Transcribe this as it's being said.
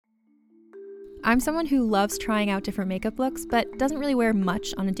I'm someone who loves trying out different makeup looks, but doesn't really wear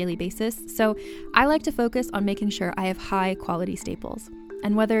much on a daily basis, so I like to focus on making sure I have high quality staples.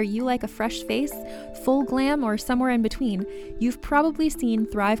 And whether you like a fresh face, full glam, or somewhere in between, you've probably seen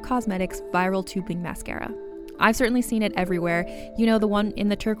Thrive Cosmetics Viral Tubing Mascara. I've certainly seen it everywhere. You know, the one in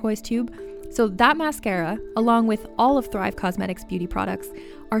the turquoise tube? So that mascara, along with all of Thrive Cosmetics beauty products,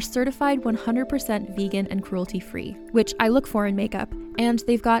 are certified 100% vegan and cruelty-free, which I look for in makeup, and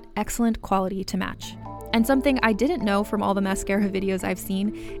they've got excellent quality to match. And something I didn't know from all the mascara videos I've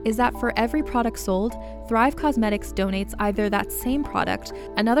seen is that for every product sold, Thrive Cosmetics donates either that same product,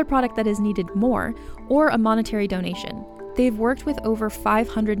 another product that is needed more, or a monetary donation. They've worked with over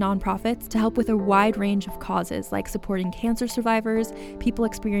 500 nonprofits to help with a wide range of causes like supporting cancer survivors, people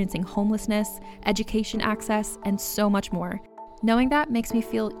experiencing homelessness, education access, and so much more. Knowing that makes me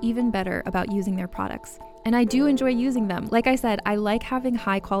feel even better about using their products. And I do enjoy using them. Like I said, I like having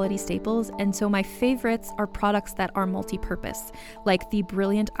high quality staples, and so my favorites are products that are multi-purpose, like the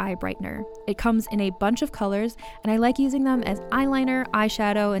Brilliant Eye Brightener. It comes in a bunch of colors, and I like using them as eyeliner,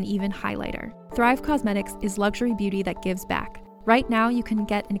 eyeshadow, and even highlighter. Thrive Cosmetics is luxury beauty that gives back. Right now, you can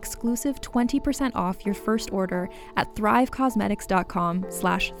get an exclusive 20% off your first order at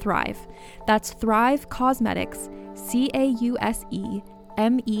thrivecosmetics.com/thrive. That's Thrive Cosmetics,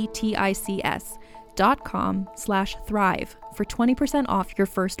 CAUSEMETICS.com/thrive for 20% off your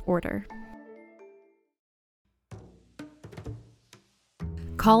first order.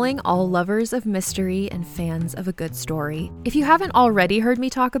 Calling all lovers of mystery and fans of a good story. If you haven't already heard me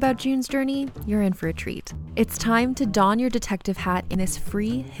talk about June's Journey, you're in for a treat. It's time to don your detective hat in this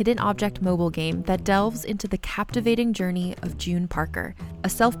free hidden object mobile game that delves into the captivating journey of June Parker, a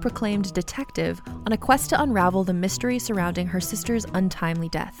self-proclaimed detective on a quest to unravel the mystery surrounding her sister's untimely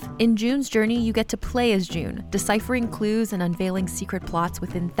death. In June's Journey, you get to play as June, deciphering clues and unveiling secret plots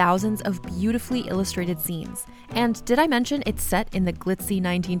within thousands of beautifully illustrated scenes. And did I mention it's set in the glitzy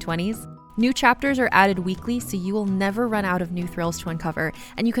 1920s? New chapters are added weekly, so you will never run out of new thrills to uncover,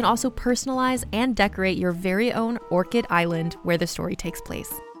 and you can also personalize and decorate your very own Orchid Island where the story takes place.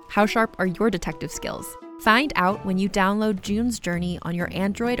 How sharp are your detective skills? Find out when you download June's Journey on your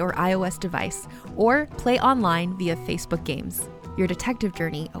Android or iOS device, or play online via Facebook Games. Your detective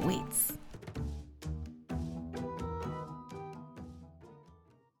journey awaits.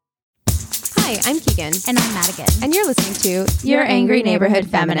 Hi, I'm Keegan. And I'm Madigan. And you're listening to Your Angry Neighborhood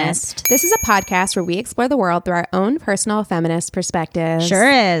Feminist. This is a podcast where we explore the world through our own personal feminist perspectives. Sure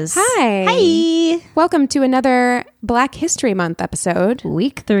is. Hi. Hi. Welcome to another Black History Month episode.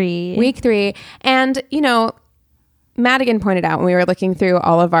 Week 3. And, you know, Madigan pointed out when we were looking through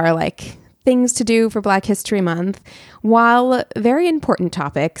all of our, things to do for Black History Month, while very important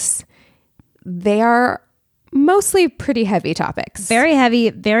topics, they are mostly pretty heavy topics. Very heavy,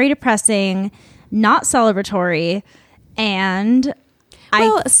 very depressing, not celebratory, and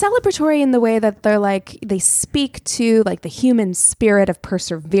celebratory in the way that they're they speak to the human spirit of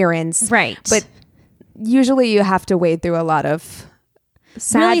perseverance. Right. But usually you have to wade through a lot of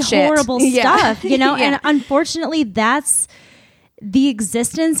sad really shit. Horrible stuff, you know? Yeah. And unfortunately, that's the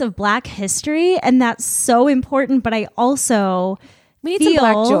existence of Black history, and that's so important, but I also... We need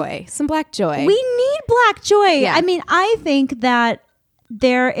some black joy. We need black joy. Yeah. I mean, I think that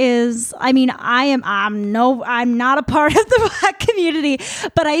there is, I'm not a part of the Black community,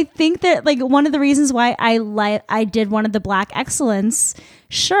 but I think that one of the reasons why I did one of the Black Excellence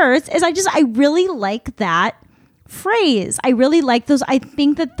shirts is I really like that phrase. I really like those. I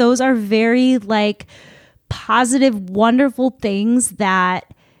think that those are very positive, wonderful things that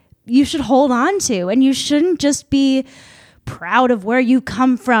you should hold on to, and you shouldn't just be proud of where you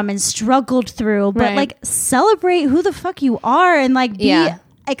come from and struggled through, but celebrate who the fuck you are and be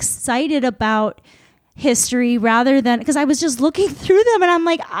excited about history rather than, because I was just looking through them and I'm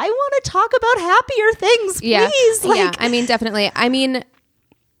I want to talk about happier things, please. Yeah, I mean, definitely. I mean,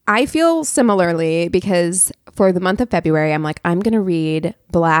 I feel similarly because for the month of February, I'm I'm going to read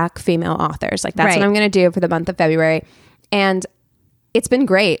Black female authors. That's what I'm going to do for the month of February. And it's been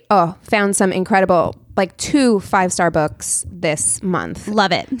great. Oh, found some incredible, 2 5-star books this month.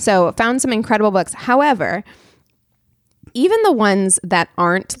 Love it. So found some incredible books. However, even the ones that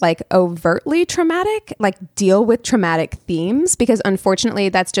aren't overtly traumatic, deal with traumatic themes, because unfortunately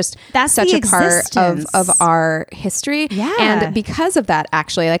that's such a part of our history. Yeah. And because of that,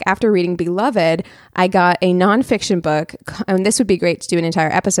 actually, after reading Beloved, I got a nonfiction book, and this would be great to do an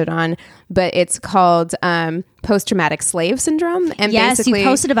entire episode on, but it's called Post-Traumatic Slave Syndrome. And yes, basically, you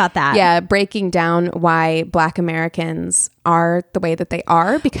posted about that. Yeah, breaking down why Black Americans are the way that they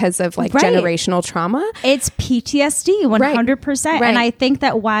are because of generational trauma. It's PTSD, 100%. Right. And I think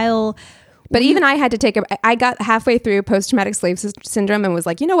that while But even I had to take I got halfway through post-traumatic slave syndrome and was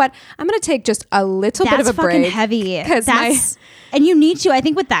like, you know what? I'm going to take just a little bit of a break. That's fucking heavy. And you need to. I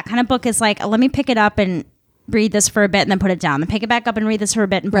think with that kind of book, it's like, let me pick it up and read this for a bit and then put it down, then pick it back up and read this for a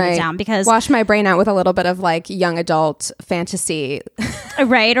bit and put it down, because wash my brain out with a little bit of like young adult fantasy,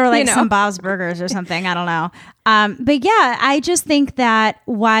 right? Or like some Bob's Burgers or something. I don't know. But yeah, I just think that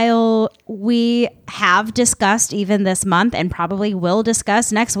while we have discussed even this month and probably will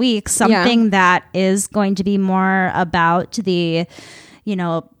discuss next week something that is going to be more about the,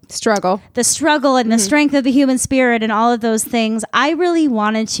 struggle and the strength of the human spirit and all of those things, I really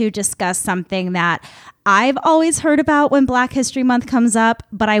wanted to discuss something that I've always heard about when Black History Month comes up,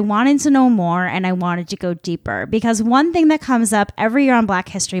 but I wanted to know more and I wanted to go deeper, because one thing that comes up every year on Black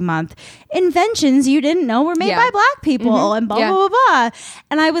History Month, inventions you didn't know were made by Black people and blah, blah, blah, blah.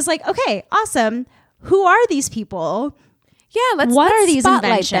 And I was like, okay, awesome. Who are these people? Yeah, what are these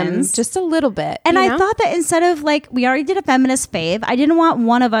inventions? Just a little bit. And I thought that instead of like, we already did a feminist fave, I didn't want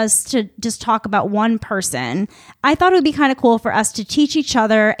one of us to just talk about one person. I thought it would be kind of cool for us to teach each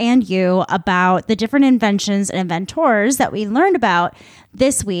other and you about the different inventions and inventors that we learned about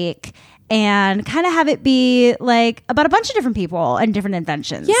this week, and kind of have it be like about a bunch of different people and different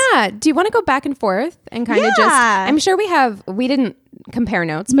inventions. Yeah. Do you want to go back and forth and kind of I'm sure we didn't compare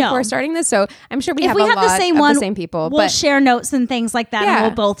notes before starting this, so I'm sure we have the same people. We'll share notes and things like that, and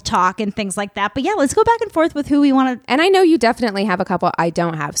we'll both talk and things like that. But yeah, let's go back and forth with who we want to. And I know you definitely have a couple I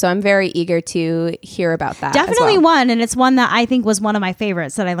don't have, so I'm very eager to hear about that. Definitely one, and it's one that I think was one of my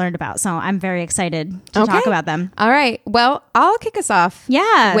favorites that I learned about. So I'm very excited to talk about them. All right. Well, I'll kick us off.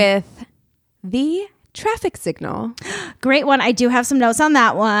 Yeah. With the traffic signal. Great one. I do have some notes on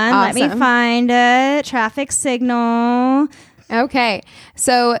that one. Awesome. Let me find a traffic signal. Okay,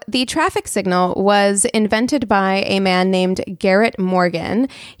 so the traffic signal was invented by a man named Garrett Morgan.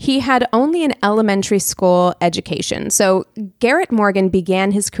 He had only an elementary school education. So Garrett Morgan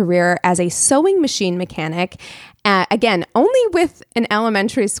began his career as a sewing machine mechanic, again, only with an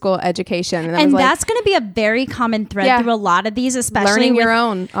elementary school education. And that's going to be a very common thread through a lot of these, especially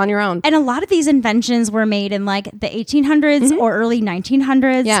learning on your own. And a lot of these inventions were made in like the 1800s or early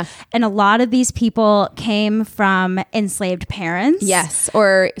 1900s. Yeah. And a lot of these people came from enslaved parents. Yes.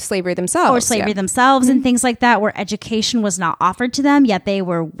 Or slavery themselves. And things like that, where education was not offered to them, yet they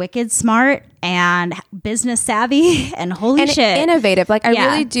were wicked smart and business savvy and shit. Innovative. Like, I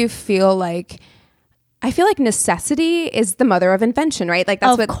really do feel like necessity is the mother of invention, right? Like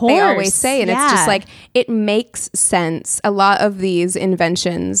that's what they always say. And it's just like, it makes sense. A lot of these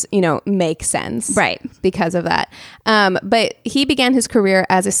inventions, make sense. Right. Because of that. But he began his career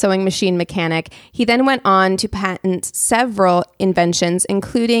as a sewing machine mechanic. He then went on to patent several inventions,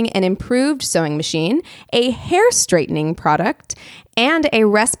 including an improved sewing machine, a hair straightening product, and a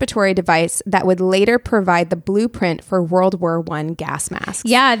respiratory device that would later provide the blueprint for World War I gas masks.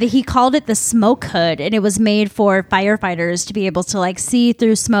 Yeah, he called it the smoke hood, and it was made for firefighters to be able to like see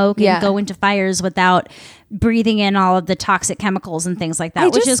through smoke and go into fires without breathing in all of the toxic chemicals and things like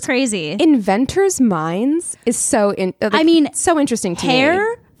that, which is crazy. Inventors' minds is so so interesting to me.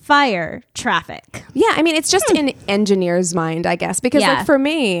 Hair, fire, traffic. Yeah, I mean, it's just an engineer's mind, I guess, because like for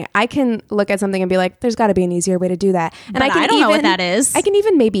me, I can look at something and be like, there's got to be an easier way to do that. And I don't know what that is. I can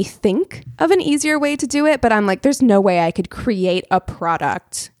even maybe think of an easier way to do it, but I'm like, there's no way I could create a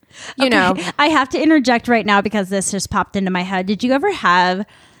product. You know, I have to interject right now because this just popped into my head. Did you ever have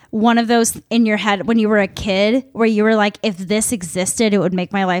one of those in your head when you were a kid where you were like, if this existed, it would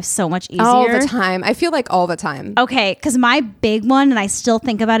make my life so much easier? All the time. I feel like all the time. Okay, because my big one, and I still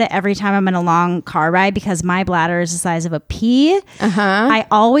think about it every time I'm in a long car ride because my bladder is the size of a pea. I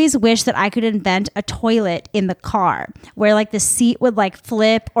always wish that I could invent a toilet in the car where like the seat would like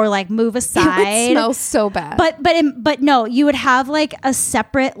flip or like move aside. It would smell so bad. But no, you would have like a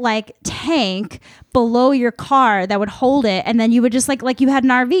separate like tank below your car that would hold it, and then you would just like you had an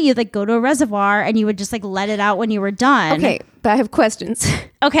RV, you'd like go to a reservoir and you would just like let it out when you were done. Okay, but I have questions.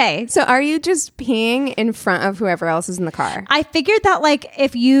 Okay. So are you just peeing in front of whoever else is in the car? I figured that like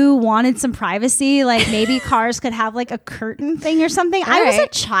if you wanted some privacy, like maybe cars could have like a curtain thing or something. I was a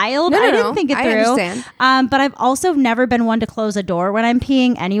child. I didn't think it through. I understand. But I've also never been one to close a door when I'm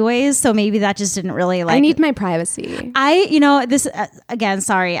peeing anyways, so maybe that just didn't really like... I need my privacy. This again,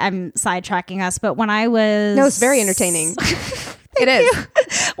 sorry, I'm sidetracking us, but when I was... No, it's very entertaining. It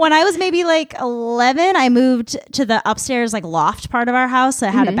is. When I was maybe like 11, I moved to the upstairs like loft part of our house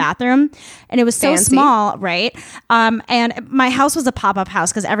that had a bathroom, and it was so small, right? And my house was a pop-up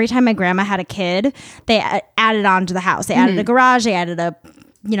house because every time my grandma had a kid, they added on to the house. They added a garage, they added a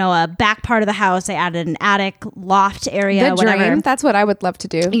a back part of the house. I added an attic, loft area, The whatever. dream. That's what I would love to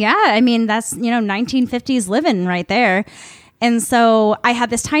do. Yeah, I mean, that's, 1950s living right there. And so I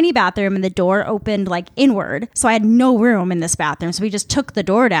had this tiny bathroom and the door opened like inward. So I had no room in this bathroom. So we just took the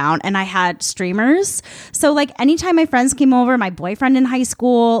door down and I had streamers. So like anytime my friends came over, my boyfriend in high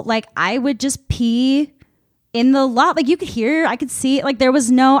school, like I would just pee in the lot. Like you could hear, I could see, like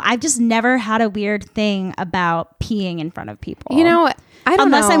I've just never had a weird thing about peeing in front of people. I don't know.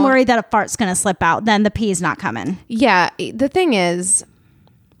 Unless I'm worried that a fart's going to slip out, then the pee's not coming. Yeah. The thing is,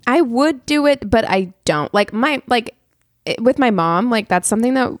 I would do it, but I don't. With my mom, like that's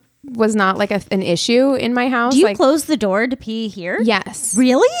something that was not like an issue in my house. Do you close the door to pee here? Yes.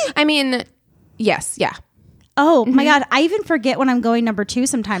 Really? I mean, yes. Yeah. Oh my God. I even forget when I'm going number 2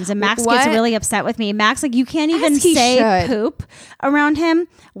 sometimes. And Max gets really upset with me. Max, like you can't even say poop around him.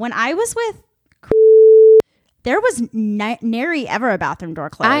 When I was with there was nary ever a bathroom door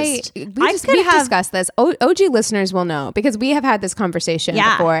closed. We've discussed this. OG listeners will know because we have had this conversation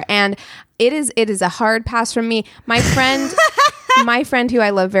before, and it is a hard pass from me. My friend, who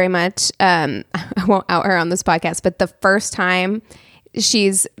I love very much, I won't out her on this podcast, but the first time,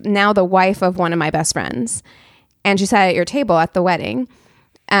 she's now the wife of one of my best friends, and she sat at your table at the wedding,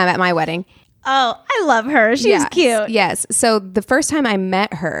 at my wedding. Oh, I love her. She's cute. Yes. So the first time I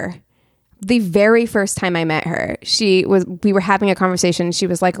met her. The very first time I met her, we were having a conversation. She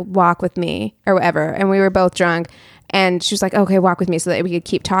was like, walk with me or whatever. And we were both drunk. And she was like, okay, walk with me so that we could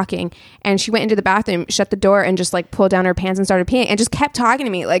keep talking. And she went into the bathroom, shut the door and just like pulled down her pants and started peeing and just kept talking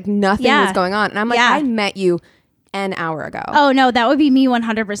to me like nothing was going on. And I'm like, I met you an hour ago. Oh no, that would be me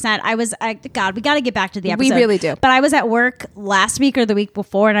 100%. God, we got to get back to the episode. We really do. But I was at work last week or the week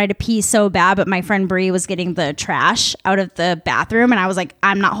before and I had to pee so bad, but my friend Bree was getting the trash out of the bathroom and I was like,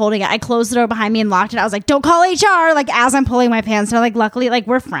 I'm not holding it. I closed the door behind me and locked it. I was like, don't call HR. Like as I'm pulling my pants down, like luckily like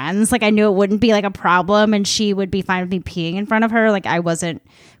we're friends. Like I knew it wouldn't be like a problem and she would be fine with me peeing in front of her. Like I wasn't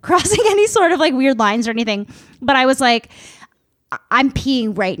crossing any sort of like weird lines or anything. But I was like, I'm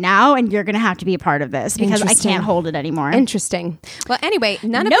peeing right now and you're going to have to be a part of this because I can't hold it anymore. Interesting. Well, anyway,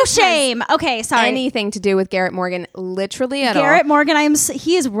 none of no this shame. Okay, sorry. anything to do with Garrett Morgan, literally at all. Garrett Morgan,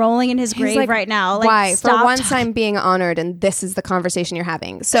 he is rolling in his grave right now. Like, why? For once I'm being honored and this is the conversation you're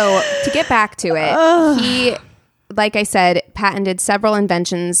having. So to get back to it, he... Like I said, patented several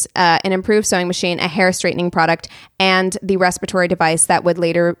inventions, an improved sewing machine, a hair straightening product, and the respiratory device that would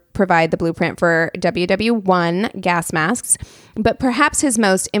later provide the blueprint for WW1 gas masks. But perhaps his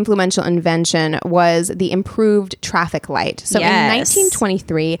most influential invention was the improved traffic light. So in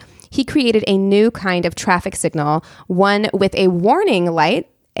 1923, he created a new kind of traffic signal, one with a warning light,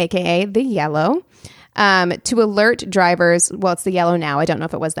 aka the yellow, to alert drivers. Well, it's the yellow now. I don't know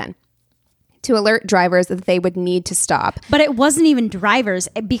if it was then. To alert drivers that they would need to stop. But it wasn't even drivers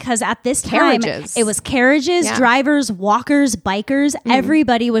because at this time, it was carriages, drivers, walkers, bikers.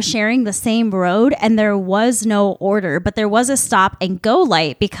 Everybody was sharing the same road and there was no order. But there was a stop and go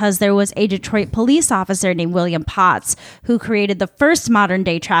light because there was a Detroit police officer named William Potts who created the first modern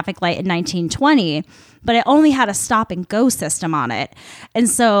day traffic light in 1920. But it only had a stop and go system on it. And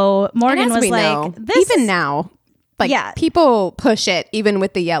so Morgan was like, even now. Like people push it even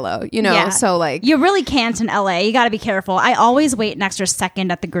with the yellow, so like you really can't in LA. You got to be careful. I always wait an extra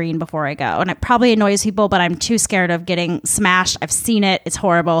second at the green before I go. And it probably annoys people, but I'm too scared of getting smashed. I've seen it. It's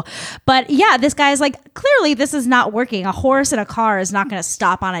horrible. But yeah, this guy's like, clearly this is not working. A horse in a car is not going to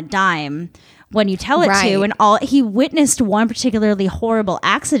stop on a dime when you tell it to. And he witnessed one particularly horrible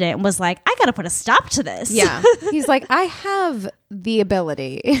accident and was like, I got to put a stop to this. Yeah. He's like, I have the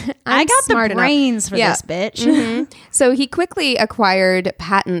ability. I got the brains for this bitch. Mm-hmm. So he quickly acquired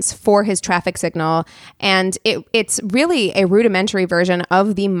patents for his traffic signal, and it's really a rudimentary version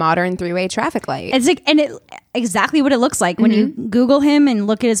of the modern three-way traffic light. It's like, and it exactly what it looks like when you Google him and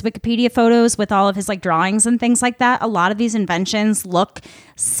look at his Wikipedia photos with all of his like drawings and things like that. A lot of these inventions look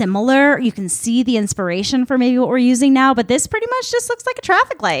similar. You can see the inspiration for maybe what we're using now, but this pretty much just looks like a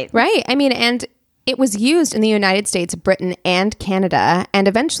traffic light, right? I mean, and it was used in the United States, Britain, and Canada, and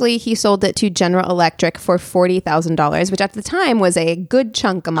eventually he sold it to General Electric for $40,000, which at the time was a good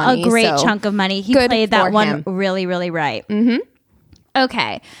chunk of money. A great chunk of money. He played that one really, really right. Mm-hmm.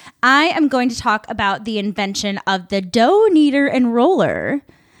 Okay, I am going to talk about the invention of the dough kneader and roller,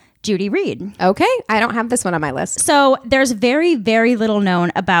 Judy Reed. Okay, I don't have this one on my list. So there's very, very little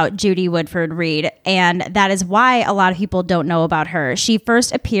known about Judy Woodford Reed, and that is why a lot of people don't know about her. She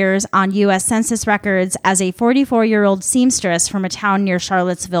first appears on U.S. Census records as a 44-year-old seamstress from a town near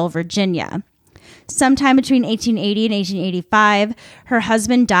Charlottesville, Virginia. Sometime between 1880 and 1885, her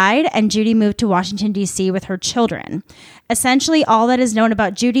husband died and Judy moved to Washington, D.C. with her children. Essentially, all that is known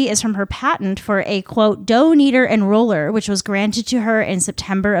about Judy is from her patent for a, quote, dough kneader and roller, which was granted to her in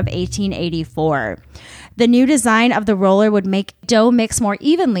September of 1884. The new design of the roller would make dough mix more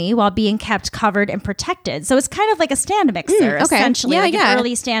evenly while being kept covered and protected. So it's kind of like a stand mixer, essentially, an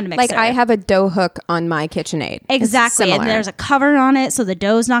early stand mixer. Like I have a dough hook on my KitchenAid. Exactly. And there's a cover on it, so the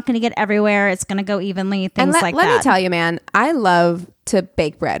dough's not going to get everywhere. It's going to go evenly, things like that. Let me tell you, man, I love to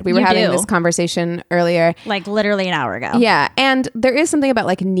bake bread. We were having this conversation earlier. Like literally an hour ago. Yeah. And there is something about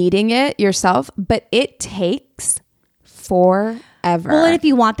like kneading it yourself, but it takes forever. Well, and if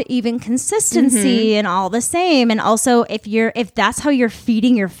you want the even consistency and all the same, and also if that's how you're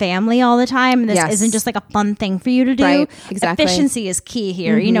feeding your family all the time, this isn't just like a fun thing for you to do. Right, exactly. Efficiency is key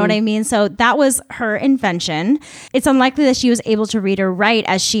here. You know what I mean? So that was her invention. It's unlikely that she was able to read or write,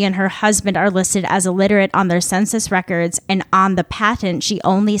 as she and her husband are listed as illiterate on their census records, and on the patent she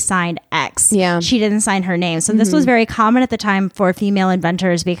only signed X. Yeah, she didn't sign her name. So this was very common at the time for female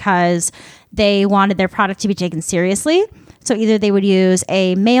inventors because they wanted their product to be taken seriously. So either they would use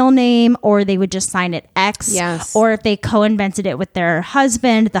a male name or they would just sign it X. Yes. Or if they co-invented it with their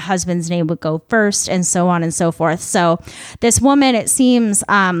husband, the husband's name would go first, and so on and so forth. So this woman, it seems,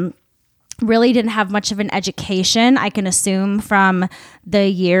 really didn't have much of an education. I can assume from the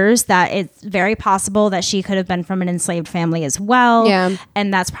years that it's very possible that she could have been from an enslaved family as well. Yeah.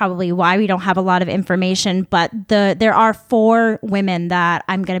 And that's probably why we don't have a lot of information. But there are 4 women that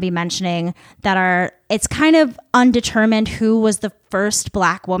I'm going to be mentioning that are, it's kind of undetermined who was the first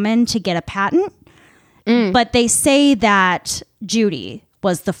Black woman to get a patent. But they say that Judy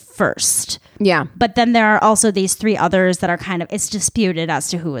was the first. Yeah. But then there are also these 3 others that are kind of, it's disputed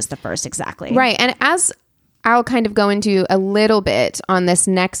as to who was the first exactly. Right. And as I'll kind of go into a little bit on this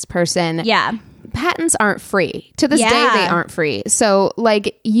next person. Yeah. Patents aren't free. To this day, they aren't free. So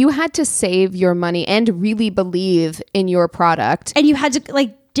like you had to save your money and really believe in your product. And you had to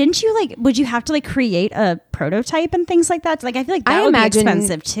like, didn't you like, would you have to like create a prototype and things like that? Like, I feel like that would be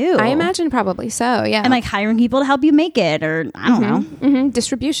expensive too. I imagine probably so, yeah. And like hiring people to help you make it, or I don't know.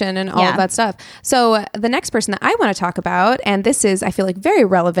 Distribution and all of that stuff. So the next person that I want to talk about, and this is, I feel like very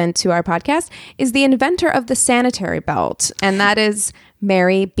relevant to our podcast, is the inventor of the sanitary belt. And that is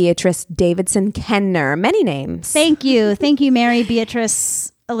Mary Beatrice Davidson Kenner. Many names. Thank you. Thank you, Mary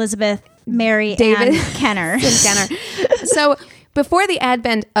Beatrice Elizabeth Mary Ann Kenner. So before the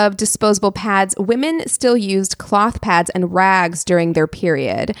advent of disposable pads, women still used cloth pads and rags during their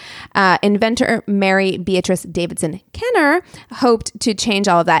period. Inventor Mary Beatrice Davidson Kenner hoped to change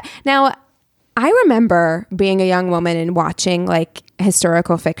all of that. Now, I remember being a young woman and watching like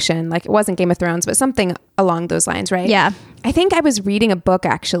historical fiction, like it wasn't Game of Thrones, but something along those lines, right? Yeah. I think I was reading a book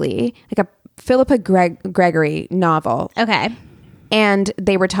actually, like a Philippa Gregory novel. Okay. And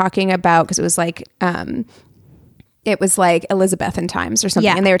they were talking about, because it was like Elizabethan times or something.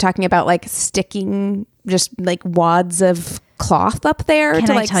 Yeah. And they were talking about like sticking just like wads of cloth up there. Can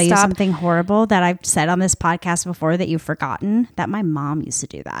to I like tell you something horrible that I've said on this podcast before that you've forgotten? That my mom used to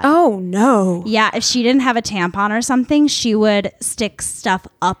do that. Oh no. Yeah. If she didn't have a tampon or something, she would stick stuff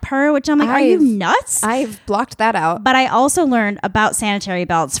up her, which I'm like, are you nuts? I've blocked that out. But I also learned about sanitary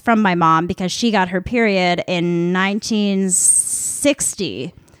belts from my mom because she got her period in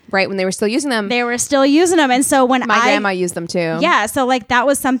 1960. Right, when they were still using them. They were still using them. And so when my grandma used them too. Yeah, so like that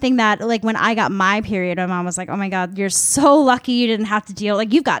was something that like when I got my period, my mom was like, oh my God, you're so lucky you didn't have to deal.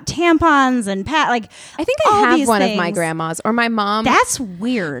 Like you've got tampons and like I think I have one of my grandmas or my mom. That's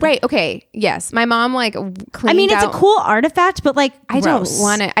weird. Right, okay, yes. My mom like cleaned I mean, it's a cool artifact, but like I don't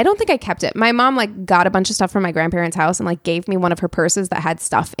want it. I don't think I kept it. My mom like got a bunch of stuff from my grandparents' house and like gave me one of her purses that had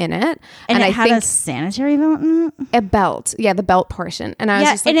stuff in it. And it had a sanitary belt in it? A belt. Yeah, the belt portion. And I was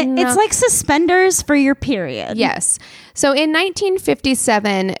just like, and it's like suspenders for your period. Yes. So in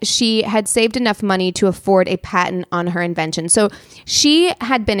 1957, she had saved enough money to afford a patent on her invention. So she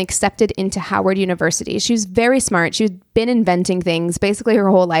had been accepted into Howard University. She was very smart. She'd been inventing things basically her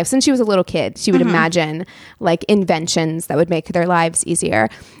whole life. Since she was a little kid, she would imagine like inventions that would make their lives easier.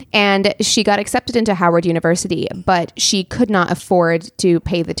 And she got accepted into Howard University, but she could not afford to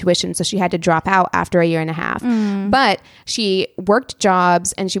pay the tuition. So she had to drop out after a year and a half. But she worked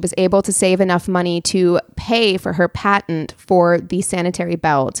jobs and she was able to save enough money to pay for her patent for the sanitary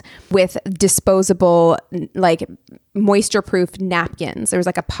belt with disposable, like moisture-proof napkins. There was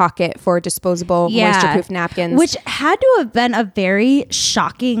like a pocket for disposable moisture-proof napkins. Which had to have been a very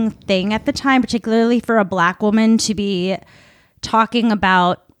shocking thing at the time, particularly for a Black woman to be talking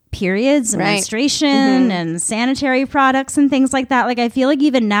about periods and menstruation and sanitary products and things like that. Like, I feel like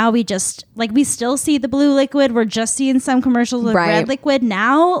even now we still see the blue liquid. We're just seeing some commercials with red liquid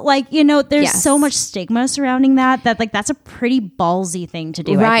now. Like, you know, there's so much stigma surrounding that like that's a pretty ballsy thing to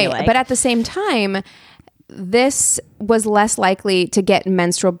do. Right. I feel like. But at the same time, this was less likely to get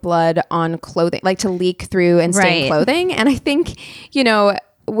menstrual blood on clothing, like to leak through and stain clothing. And I think, you know,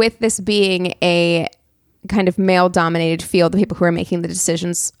 with this being a kind of male dominated field, the people who are making the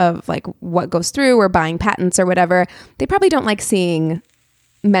decisions of like what goes through or buying patents or whatever, they probably don't like seeing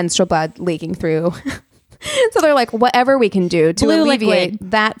menstrual blood leaking through. So they're like, whatever we can do to alleviate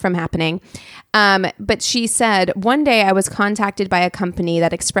that from happening. But she said, one day I was contacted by a company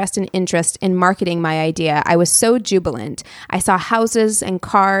that expressed an interest in marketing my idea. I was so jubilant. I saw houses and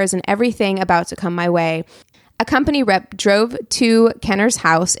cars and everything about to come my way. A company rep drove to Kenner's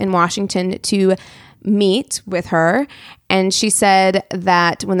house in Washington to meet with her, and she said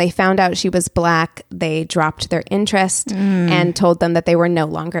that when they found out she was Black, they dropped their interest and told them that they were no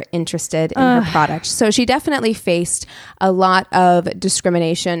longer interested in her product. So she definitely faced a lot of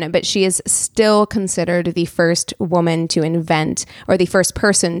discrimination, but she is still considered the first woman to invent, or the first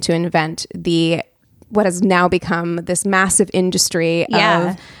person to invent, what has now become this massive industry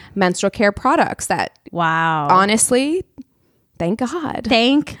of menstrual care products that, honestly, thank God.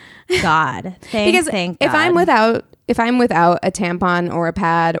 Thank God. Because thank if God. I'm without a tampon or a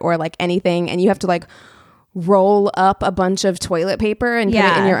pad or like anything, and you have to like roll up a bunch of toilet paper and put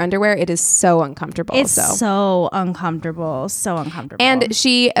it in your underwear, it is so uncomfortable. It's so uncomfortable. So uncomfortable. And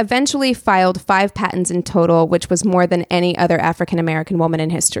she eventually filed 5 patents in total, which was more than any other African-American woman in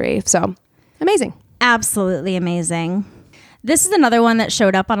history. So amazing. Absolutely amazing. This is another one that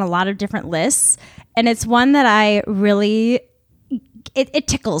showed up on a lot of different lists, and it's one that I really... It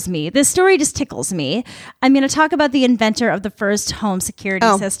tickles me. This story just tickles me. I'm going to talk about the inventor of the first home security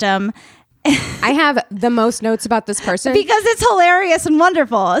system. I have the most notes about this person because it's hilarious and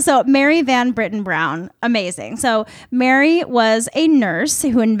wonderful. So Mary Van Britten Brown, amazing. So Mary was a nurse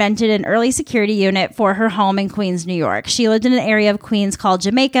who invented an early security unit for her home in Queens, New York. She lived in an area of Queens called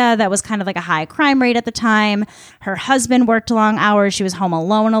Jamaica that was kind of like a high crime rate at the time. Her husband worked long hours. She was home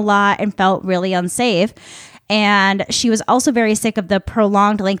alone a lot and felt really unsafe. And she was also very sick of the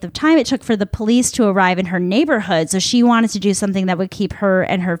prolonged length of time it took for the police to arrive in her neighborhood. So she wanted to do something that would keep her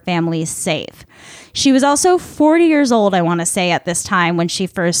and her family safe. She was also 40 years old, I want to say, at this time when she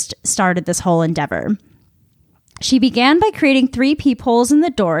first started this whole endeavor. She began by creating 3 peepholes in the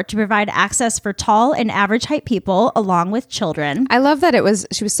door to provide access for tall and average height people along with children. I love that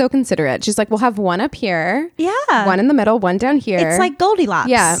she was so considerate. She's like, we'll have one up here. Yeah. One in the middle, one down here. It's like Goldilocks.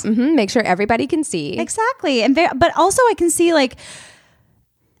 Yeah. Mm-hmm. Make sure everybody can see. Exactly. But also I can see like,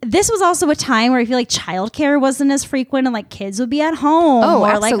 this was also a time where I feel like childcare wasn't as frequent and like kids would be at home or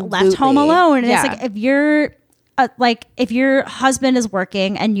absolutely. like left home alone. And it's like, if your husband is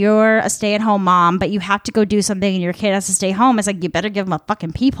working and you're a stay-at-home mom, but you have to go do something and your kid has to stay home, it's like, you better give him a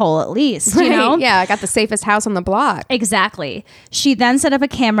fucking peephole at least, you know? Yeah, I got the safest house on the block. Exactly. She then set up a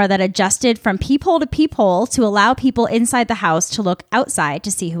camera that adjusted from peephole to peephole to allow people inside the house to look outside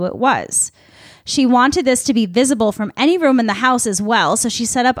to see who it was. She wanted this to be visible from any room in the house as well, so she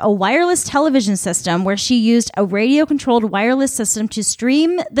set up a wireless television system where she used a radio-controlled wireless system to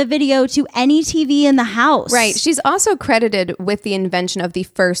stream the video to any TV in the house. Right. She's also credited with the invention of the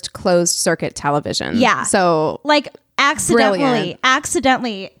first closed-circuit television. Yeah. So, like, accidentally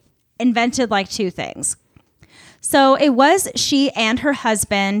invented, like, 2 things. So it was she and her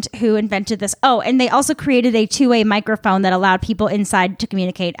husband who invented this. Oh, and they also created a 2-way microphone that allowed people inside to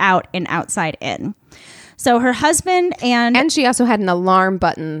communicate out and outside in. So her husband and she also had an alarm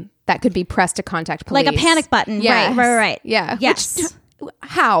button that could be pressed to contact police. Like a panic button. Yes. Right. Yeah. Yes.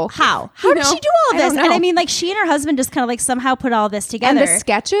 How did she do all of this? And I mean, like, she and her husband just kind of like somehow put all this together. And the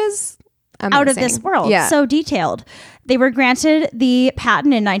sketches? Amazing. Out of this world. Yeah. So detailed. They were granted the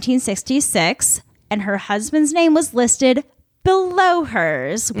patent in 1966. And her husband's name was listed below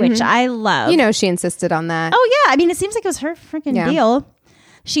hers, which I love. You know, she insisted on that. Oh, yeah. I mean, it seems like it was her freaking deal.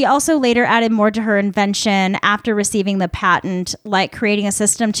 She also later added more to her invention after receiving the patent, like creating a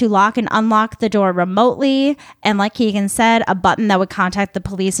system to lock and unlock the door remotely. And like Keegan said, a button that would contact the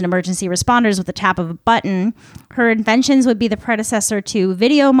police and emergency responders with the tap of a button. Her inventions would be the predecessor to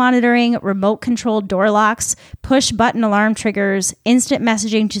video monitoring, remote controlled door locks, push button alarm triggers, instant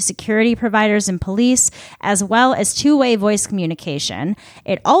messaging to security providers and police, as well as 2-way voice communication.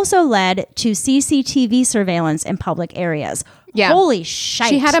 It also led to CCTV surveillance in public areas. Yeah. Holy shit.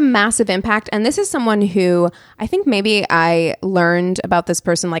 She had a massive impact. And this is someone who I think maybe I learned about this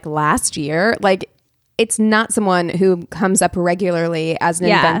person like last year. Like, it's not someone who comes up regularly as an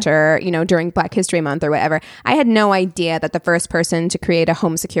inventor, you know, during Black History Month or whatever. I had no idea that the first person to create a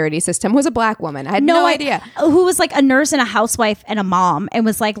home security system was a Black woman. I had no idea. Who was like a nurse and a housewife and a mom and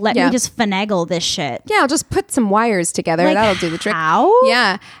was like, let me just finagle this shit. Yeah, I'll just put some wires together. Like, that'll do the trick. How?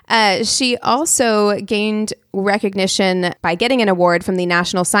 Yeah. She also gained recognition by getting an award from the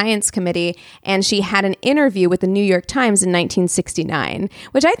National Science Committee, and she had an interview with the New York Times in 1969,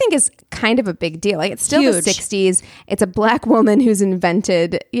 which I think is kind of a big deal. Like, it's still Huge. the 60s. It's a Black woman who's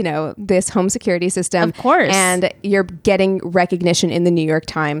invented, you know, this home security system. Of course. And you're getting recognition in the New York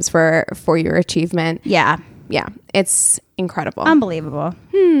Times for your achievement. Yeah. Yeah. It's incredible. Unbelievable.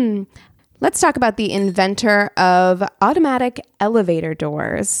 Let's talk about the inventor of automatic elevator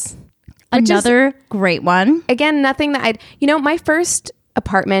doors. Another great one. Again, nothing that my first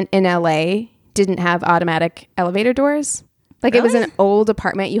apartment in LA didn't have automatic elevator doors. Like, It was an old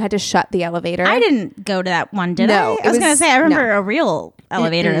apartment. You had to shut the elevator. I didn't go to that one, did I? I was going to say, I remember a real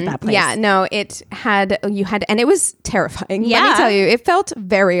elevator at that place. Yeah, no, and it was terrifying. Yeah. Let me tell you, it felt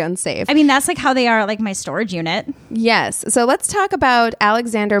very unsafe. I mean, that's like how they are, like my storage unit. Yes. So let's talk about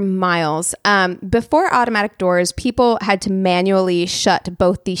Alexander Miles. Before automatic doors, people had to manually shut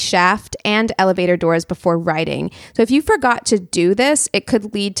both the shaft and elevator doors before riding. So if you forgot to do this, it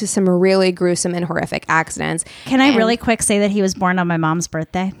could lead to some really gruesome and horrific accidents. Can I really quick say that he was born on my mom's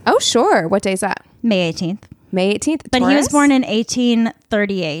birthday? Oh, sure. What day is that? May 18th. May 18th? But he was born in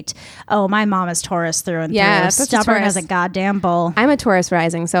 1838. Oh, my mom is Taurus through and Yeah, through. that's a Stubborn Taurus. as a goddamn bull. I'm a Taurus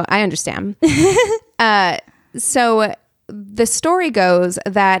rising, so I understand. So the story goes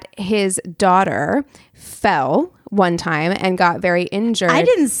that his daughter fell one time and got very injured. I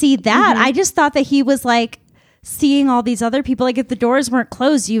didn't see that. I just thought that he was like seeing all these other people. Like, if the doors weren't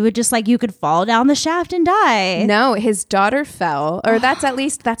closed, you would just like, you could fall down the shaft and die. No, his daughter fell, or that's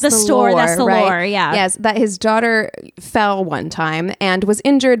the story. lore, That's the right? lore, yeah. Yes, that his daughter fell one time and was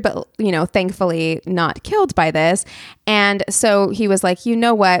injured, but thankfully not killed by this. And so he was like, you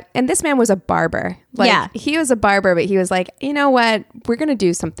know what? And this man was a barber. He was a barber, but he was like, you know what? We're going to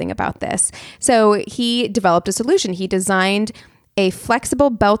do something about this. So he developed a solution. He designed a flexible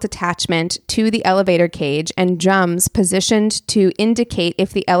belt attachment to the elevator cage and drums positioned to indicate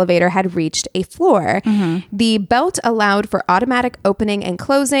if the elevator had reached a floor. The belt allowed for automatic opening and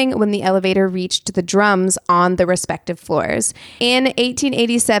closing when the elevator reached the drums on the respective floors. In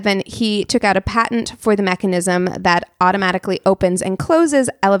 1887, he took out a patent for the mechanism that automatically opens and closes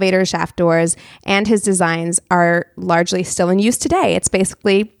elevator shaft doors, and his designs are largely still in use today. It's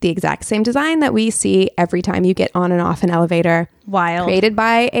basically the exact same design that we see every time you get on and off an elevator. Wild. Created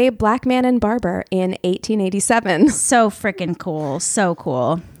by a Black man and barber in 1887. So freaking cool. So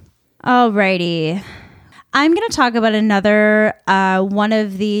cool. Alrighty. I'm going to talk about another one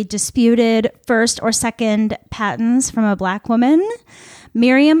of the disputed first or second patents from a Black woman,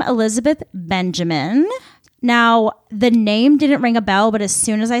 Miriam Elizabeth Benjamin. Now, the name didn't ring a bell, but as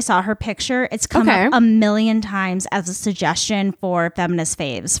soon as I saw her picture, it's come up a million times as a suggestion for feminist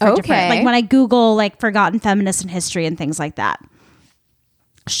faves. For different, like when I Google like forgotten feminists in history and things like that.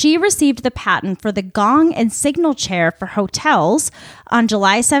 She received the patent for the gong and signal chair for hotels on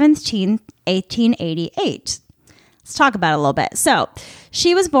July 17th, 1888. Let's talk about it a little bit. So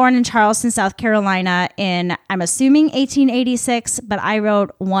she was born in Charleston, South Carolina in, I'm assuming 1886, but I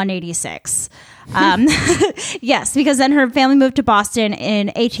wrote 186. Yes, because then her family moved to Boston in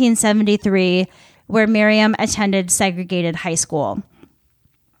 1873, where Miriam attended segregated high school.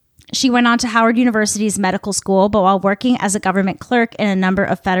 She went on to Howard University's medical school, but while working as a government clerk in a number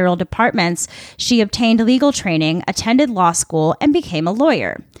of federal departments, she obtained legal training, attended law school, and became a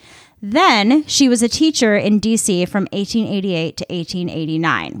lawyer. Then she was a teacher in D.C. from 1888 to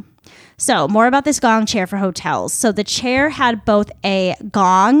 1889. So more about this gong chair for hotels. So the chair had both a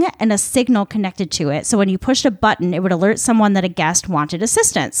gong and a signal connected to it. So when you pushed a button, it would alert someone that a guest wanted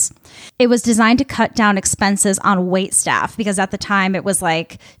assistance. It was designed to cut down expenses on wait staff because at the time it was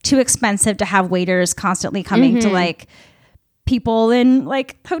like too expensive to have waiters constantly coming to like people in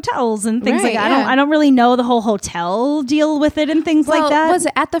like hotels and things like that. Yeah. I don't really know the whole hotel deal with it and things like that. Was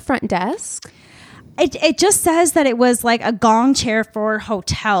it at the front desk? It just says that it was like a gong chair for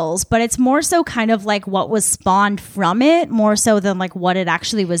hotels, but it's more so kind of like what was spawned from it, more so than like what it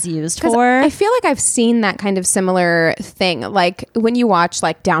actually was used for. I feel like I've seen that kind of similar thing, like when you watch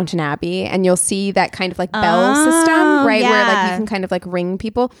like Downton Abbey and you'll see that kind of like bell system, right? Yeah. Where like you can kind of like ring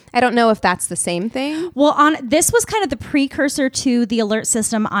people. I don't know if that's the same thing. Well, this was kind of the precursor to the alert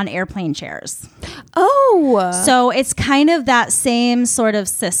system on airplane chairs. Oh. So it's kind of that same sort of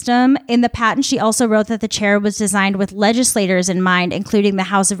system. In the patent, she also also wrote that the chair was designed with legislators in mind, including the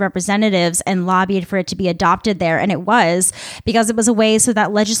House of Representatives, and lobbied for it to be adopted there. And it was, because it was a way so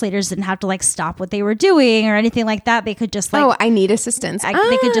that legislators didn't have to like stop what they were doing or anything like that. They could just like, oh, I need assistance.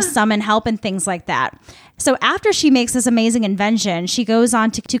 They could just summon help and things like that. So after she makes this amazing invention, she goes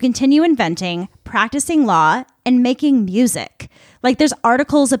on to continue inventing, practicing law, and making music. Like there's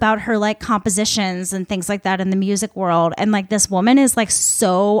articles about her like compositions and things like that in the music world. And like this woman is like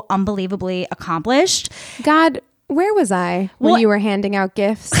so unbelievably accomplished. God, where was I when you were handing out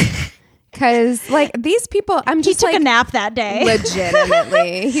gifts? Because like these people, I'm just he took like a nap that day.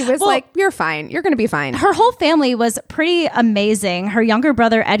 Legitimately. He was like, you're fine. You're going to be fine. Her whole family was pretty amazing. Her younger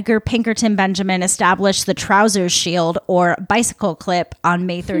brother, Edgar Pinkerton Benjamin, established the trousers shield or bicycle clip on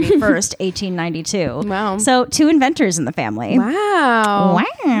May 31st, 1892. Wow. So 2 inventors in the family. Wow.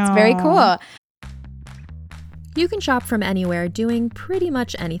 It's very cool. You can shop from anywhere doing pretty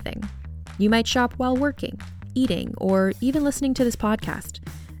much anything. You might shop while working, eating, or even listening to this podcast.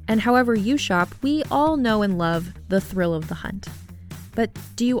 And however you shop, we all know and love the thrill of the hunt. But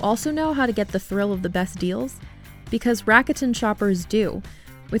do you also know how to get the thrill of the best deals? Because Rakuten shoppers do.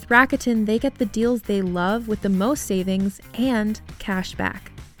 With Rakuten, they get the deals they love with the most savings and cash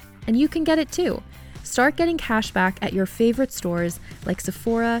back. And you can get it too. Start getting cash back at your favorite stores like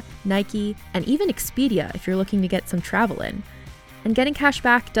Sephora, Nike, and even Expedia if you're looking to get some travel in. And getting cash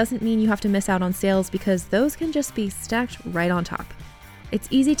back doesn't mean you have to miss out on sales because those can just be stacked right on top. It's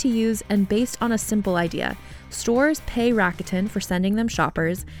easy to use and based on a simple idea. Stores pay Rakuten for sending them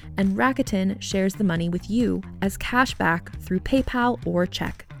shoppers, and Rakuten shares the money with you as cash back through PayPal or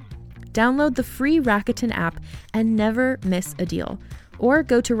check. Download the free Rakuten app and never miss a deal. Or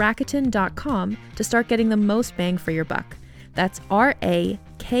go to Rakuten.com to start getting the most bang for your buck. That's Rakuten.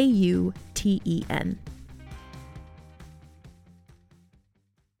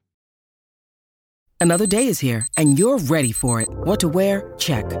 Another day is here, and you're ready for it. What to wear?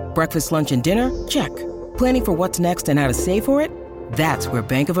 Check. Breakfast, lunch, and dinner? Check. Planning for what's next and how to save for it? That's where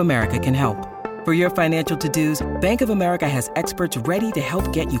Bank of America can help. For your financial to-dos, Bank of America has experts ready to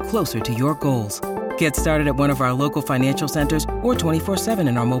help get you closer to your goals. Get started at one of our local financial centers or 24/7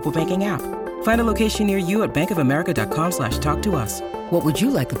 in our mobile banking app. Find a location near you at bankofamerica.com/talktous. What would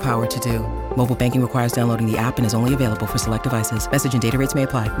you like the power to do? Mobile banking requires downloading the app and is only available for select devices. Message and data rates may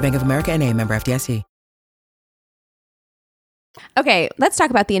apply. Bank of America NA, member FDIC. Okay, let's talk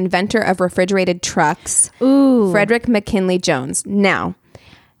about the inventor of refrigerated trucks, Frederick McKinley Jones. Now,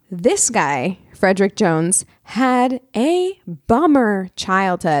 this guy, Frederick Jones, had a bummer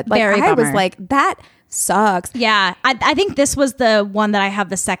childhood. Like, Very I bummer. was like, that sucks. Yeah, I think this was the one that I have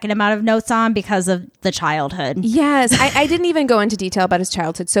the second amount of notes on because of the childhood. Yes, I didn't even go into detail about his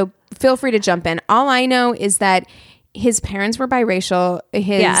childhood, so feel free to jump in. All I know is that his parents were biracial,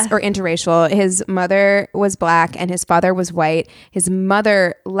 or interracial. His mother was black and his father was white. His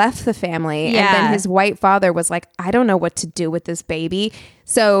mother left the family, and then his white father was like, I don't know what to do with this baby.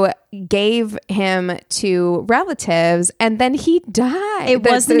 So gave him to relatives, and then he died. It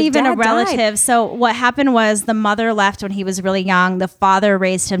wasn't even a dad relative. died. So what happened was the mother left when he was really young. The father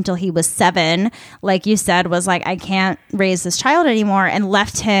raised him till he was 7. Like you said, was like, I can't raise this child anymore, and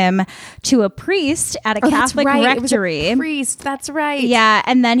left him to a priest at a Catholic rectory. It was a priest. That's right. Yeah.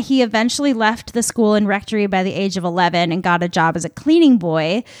 And then he eventually left the school and rectory by the age of 11 and got a job as a cleaning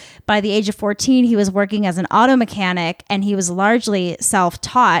boy. By the age of 14, he was working as an auto mechanic, and he was largely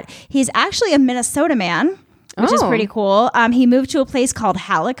self-taught. He's actually a Minnesota man, which is pretty cool. He moved to a place called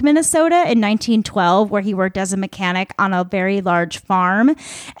Halleck, Minnesota in 1912, where he worked as a mechanic on a very large farm.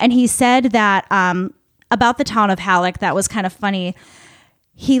 And he said that about the town of Halleck, that was kind of funny.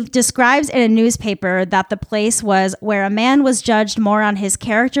 He describes in a newspaper that the place was where a man was judged more on his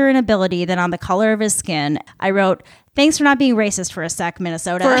character and ability than on the color of his skin. I wrote, thanks for not being racist for a sec,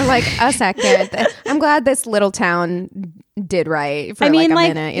 Minnesota. For like a second. I'm glad this little town did right for a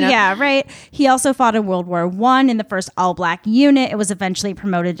minute. You know? Yeah, right. He also fought in World War I in the first all-black unit. It was eventually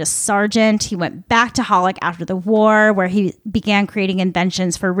promoted to sergeant. He went back to Halleck after the war, where he began creating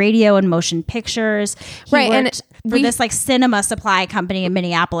inventions for radio and motion pictures. He worked for this like cinema supply company in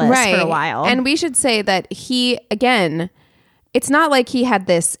Minneapolis for a while. And we should say that he, again, it's not like he had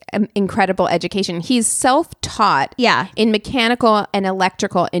this incredible education. He's self-taught in mechanical and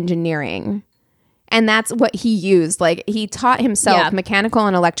electrical engineering. And that's what he used. Like, he taught himself mechanical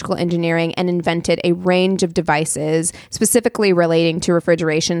and electrical engineering and invented a range of devices specifically relating to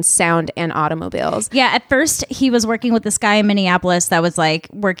refrigeration, sound, and automobiles. Yeah, at first he was working with this guy in Minneapolis that was like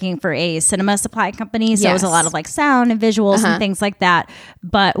working for a cinema supply company. So it was a lot of like sound and visuals and things like that.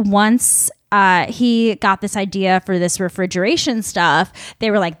 But once he got this idea for this refrigeration stuff.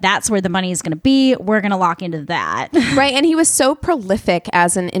 They were like, that's where the money is going to be. We're going to lock into that. Right. And he was so prolific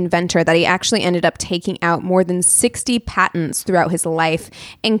as an inventor that he actually ended up taking out more than 60 patents throughout his life,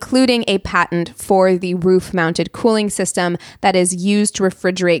 including a patent for the roof-mounted cooling system that is used to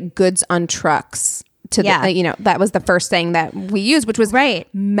refrigerate goods on trucks. That was the first thing that we used, which was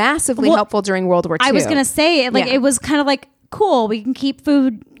massively helpful during World War II. I was going to say, it was kind of like, cool, we can keep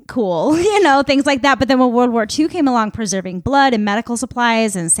food cool, things like that. But then when World War II came along, preserving blood and medical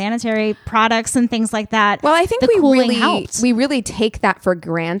supplies and sanitary products and things like that. Well, I think we really take that for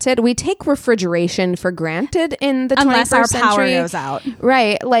granted. We take refrigeration for granted in the 21st century. Unless our power goes out.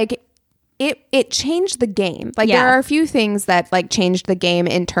 Right. Like, it changed the game. Like there are a few things that like changed the game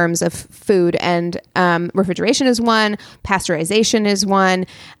in terms of food, and refrigeration is one, pasteurization is one,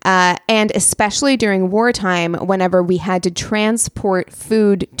 and especially during wartime, whenever we had to transport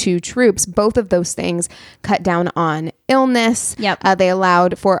food to troops, both of those things cut down on illness. They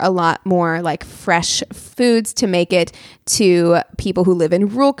allowed for a lot more like fresh foods to make it to people who live in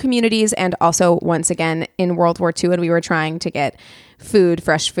rural communities, and also once again in World War II when we were trying to get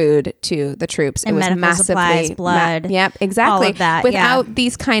fresh food to the troops. And it was medical massively supplies, blood. Yep, exactly. All of that. Without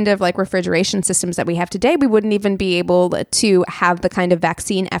these kind of like refrigeration systems that we have today, we wouldn't even be able to have the kind of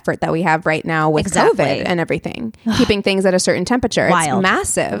vaccine effort that we have right now with COVID and everything, keeping things at a certain temperature. Wild. It's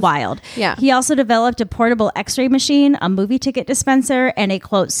massive. Wild. Yeah. He also developed a portable x-ray machine, a movie ticket dispenser, and a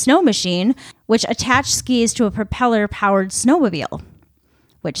quote snow machine, which attached skis to a propeller-powered snowmobile.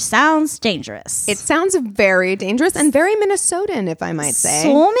 Which sounds dangerous. It sounds very dangerous and very Minnesotan, if I might say.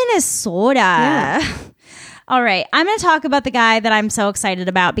 So Minnesota. Yeah. All right. I'm going to talk about the guy that I'm so excited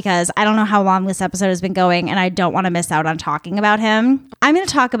about because I don't know how long this episode has been going and I don't want to miss out on talking about him. I'm going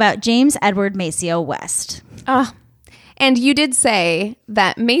to talk about James Edward Maceo West. Oh, and you did say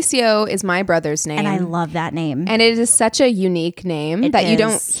that Maceo is my brother's name. And I love that name. And it is such a unique name that you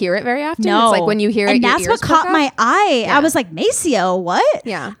don't hear it very often. No. It's like when you hear it, and that's what caught my eye. Yeah. I was like, Maceo, what?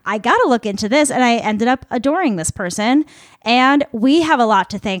 Yeah. I got to look into this. And I ended up adoring this person. And we have a lot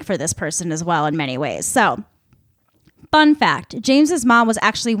to thank for this person as well in many ways. So, fun fact, James's mom was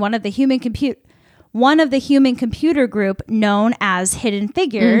actually one of the human computer group known as Hidden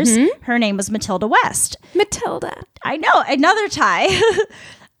Figures. Mm-hmm. Her name was Matilda West. Matilda. I know, another tie.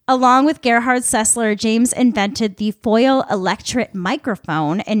 Along with Gerhard Sessler, James invented the foil electret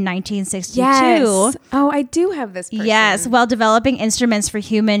microphone in 1962. Yes. Oh, I do have this person. Yes, while developing instruments for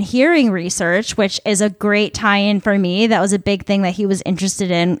human hearing research, which is a great tie-in for me. That was a big thing that he was interested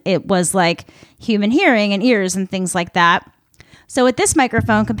in. It was like human hearing and ears and things like that. So with this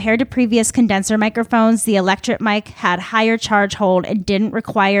microphone, compared to previous condenser microphones, the electret mic had higher charge hold and didn't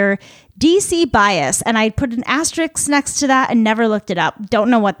require DC bias. And I put an asterisk next to that and never looked it up. Don't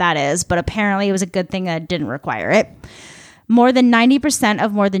know what that is, but apparently it was a good thing that it didn't require it. More than 90%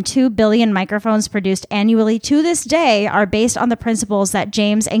 of more than 2 billion microphones produced annually to this day are based on the principles that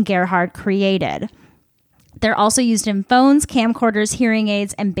James and Gerhard created. They're also used in phones, camcorders, hearing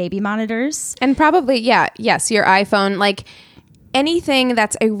aids, and baby monitors. And probably, your iPhone, like anything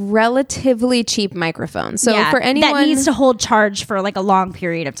that's a relatively cheap microphone. So for anyone that needs to hold charge for like a long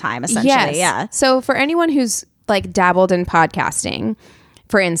period of time, essentially. Yes. Yeah. So for anyone who's like dabbled in podcasting,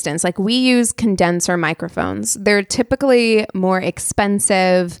 for instance, like we use condenser microphones. They're typically more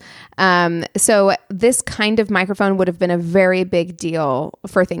expensive. So this kind of microphone would have been a very big deal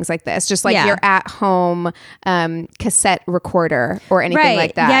for things like this. Just like your at-home cassette recorder or anything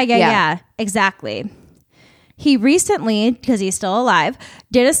like that. Yeah. Exactly. He recently, because he's still alive,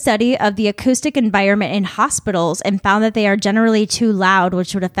 did a study of the acoustic environment in hospitals and found that they are generally too loud,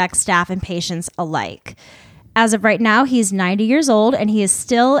 which would affect staff and patients alike. As of right now, he's 90 years old and he is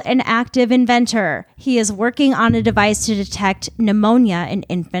still an active inventor. He is working on a device to detect pneumonia in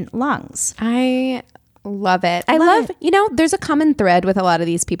infant lungs. I love it. I love there's a common thread with a lot of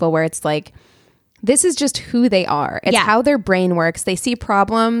these people where it's like, this is just who they are. It's how their brain works. They see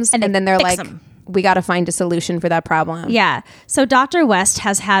problems and then they're like, we got to find a solution for that problem. Yeah. So Dr. West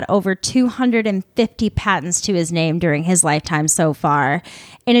has had over 250 patents to his name during his lifetime so far.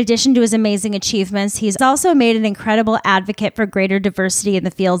 In addition to his amazing achievements, he's also made an incredible advocate for greater diversity in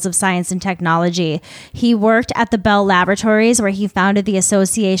the fields of science and technology. He worked at the Bell Laboratories, where he founded the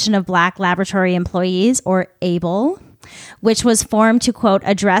Association of Black Laboratory Employees, or ABLE, which was formed to, quote,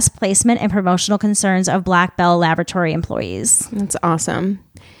 address placement and promotional concerns of Black Bell Laboratory employees. That's awesome.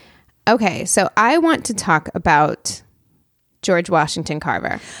 Okay, so I want to talk about George Washington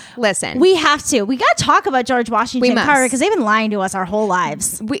Carver. Listen. We have to. We got to talk about George Washington Carver because they've been lying to us our whole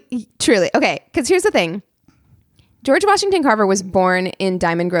lives. Truly. Okay, because here's the thing. George Washington Carver was born in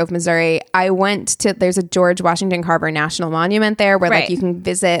Diamond Grove, Missouri. There's a George Washington Carver National Monument there where like you can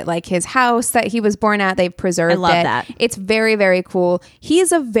visit like his house that he was born at. They've preserved it. I love that. It's very, very cool. He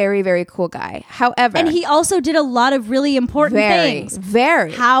is a very, very cool guy. However, and he also did a lot of really important things.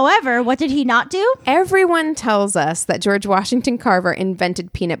 Very. However, what did he not do? Everyone tells us that George Washington Carver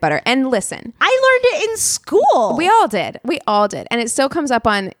invented peanut butter. And listen, I learned it in school. We all did. And it still comes up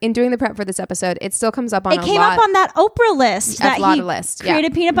in doing the prep for this episode, it still comes up on It came up on that Oprah list that he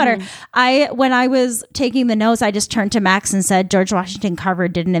created peanut butter. When I was taking the notes, I just turned to Max and said, George Washington Carver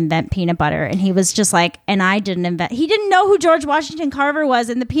didn't invent peanut butter. And he was just like, and I didn't invent. He didn't know who George Washington Carver was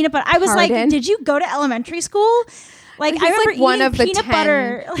in the peanut butter. I was like, did you go to elementary school? Like, I remember eating peanut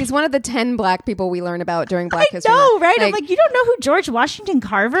butter. He's one of the 10 black people we learn about during Black History Month. I know, right? Like, I'm like, you don't know who George Washington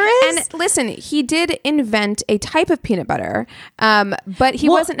Carver is? And listen, he did invent a type of peanut butter, but he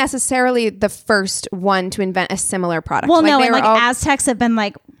wasn't necessarily the first one to invent a similar product. Well, Aztecs have been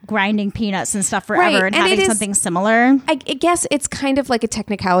like grinding peanuts and stuff forever and having something similar. I guess it's kind of like a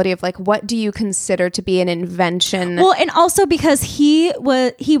technicality of like, what do you consider to be an invention? Well, and also because he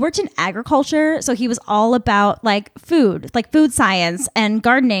worked in agriculture, so he was all about like food science and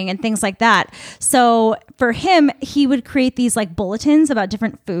gardening and things like that. So for him, he would create these like bulletins about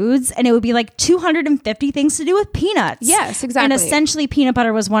different foods, and it would be like 250 things to do with peanuts. Yes, exactly. And essentially peanut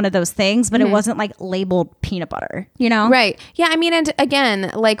butter was one of those things, but it wasn't like labeled peanut butter, you know? Right. Yeah. I mean, and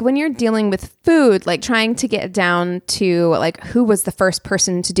again, like when you're dealing with food, like trying to get down to like who was the first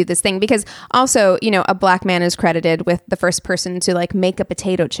person to do this thing, because also, you know, a black man is credited with the first person to like make a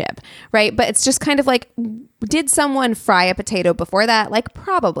potato chip, right? But it's just kind of like, did someone fry a potato before that? Like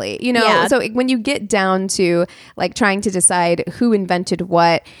probably, you know? Yeah. So when you get down to like trying to decide who invented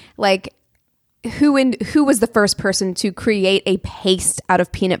what, like who was the first person to create a paste out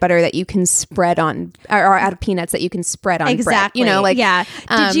of peanut butter that you can spread on, or out of peanuts that you can spread on exactly. bread, you know, like, yeah.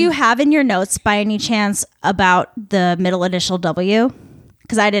 Did you have in your notes by any chance about the middle initial W?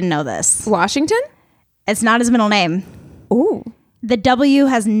 Because I didn't know this. Washington? It's not his middle name. Ooh. The W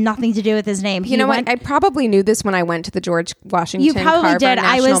has nothing to do with his name. You know what? I probably knew this when I went to the George Washington Carver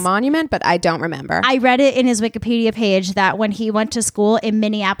National Monument, but I don't remember. I read it in his Wikipedia page that when he went to school in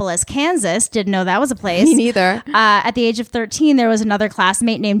Minneapolis, Kansas, didn't know that was a place. Me neither. At the age of 13, there was another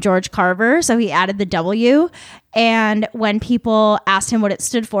classmate named George Carver, so he added the W. And when people asked him what it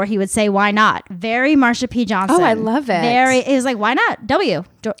stood for, he would say, "Why not?" Very Marsha P. Johnson. Oh, I love it. He was like, "Why not? W."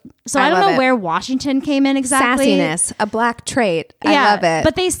 So I don't know where Washington came in exactly. Sassiness, a black trait. I love it.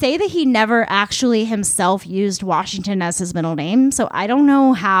 But they say that he never actually himself used Washington as his middle name. So I don't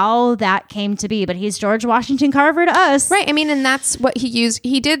know how that came to be, but he's George Washington Carver to us. Right. I mean, and that's what he used.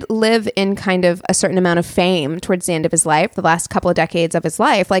 He did live in kind of a certain amount of fame towards the end of his life, the last couple of decades of his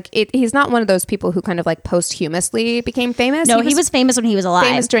life. Like he's not one of those people who kind of like posthumously became famous. No, he was famous when he was alive.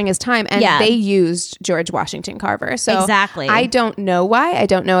 Famous during his time. And they used George Washington Carver. So exactly. I don't know why. I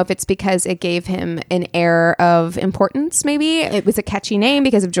don't know if it's because it gave him an air of importance, maybe. It was a catchy name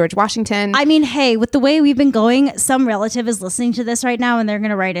because of George Washington. I mean, hey, with the way we've been going, some relative is listening to this right now and they're going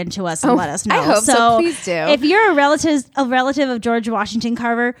to write into us and let us know. I hope so. Please do. If you're a relative of George Washington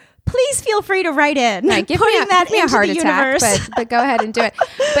Carver, please feel free to write in. Right, give me a heart attack, but go ahead and do it.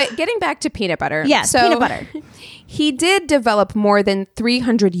 But getting back to peanut butter. Yes, peanut butter. He did develop more than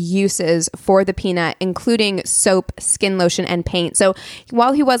 300 uses for the peanut, including soap, skin lotion, and paint. So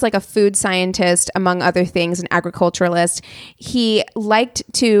while he was like a food scientist, among other things, an agriculturalist, he liked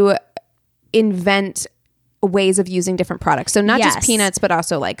to invent ways of using different products. So not just peanuts, but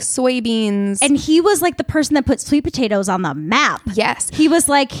also like soybeans. And he was like the person that put sweet potatoes on the map. Yes. He was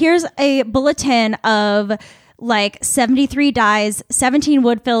like, here's a bulletin of like 73 dyes, 17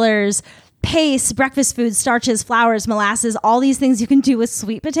 wood fillers, paste, breakfast foods, starches, flours, molasses, all these things you can do with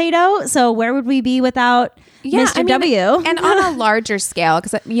sweet potato. So where would we be without Mr. W? And on a larger scale,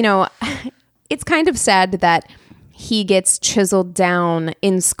 because, you know, it's kind of sad that he gets chiseled down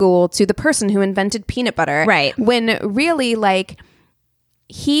in school to the person who invented peanut butter. Right. When really, like,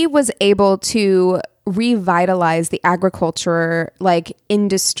 he was able to revitalize the agriculture, like,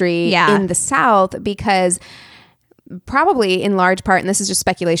 industry in the South because probably in large part, and this is just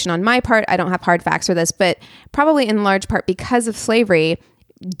speculation on my part, I don't have hard facts for this, but probably in large part because of slavery,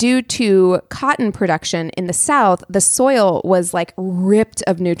 due to cotton production in the South, the soil was like ripped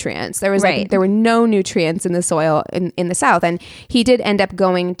of nutrients. There was like, there were no nutrients in the soil in the South. And he did end up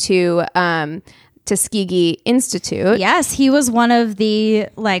going to Tuskegee Institute. Yes, he was one of the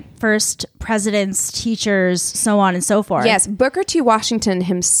first presidents, teachers, so on and so forth. Yes, Booker T. Washington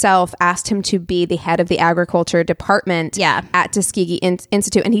himself asked him to be the head of the agriculture department at Tuskegee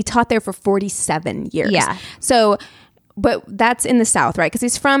Institute, and he taught there for 47 years. Yeah. So, but that's in the South, right? Because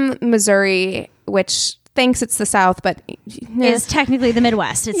he's from Missouri, which thinks it's the South, but it's technically the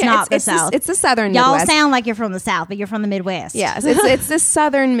Midwest. It's not the South. It's the Southern Y'all Midwest. sound like you're from the South, but you're from the Midwest. Yes, it's the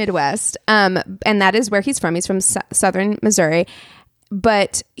Southern Midwest, and that is where he's from. He's from Southern Missouri.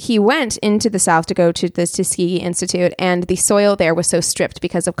 But he went into the South to go to the Tuskegee Institute, and the soil there was so stripped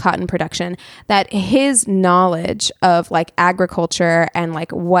because of cotton production that his knowledge of agriculture and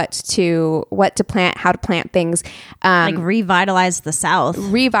what to plant, how to plant things, revitalized the South.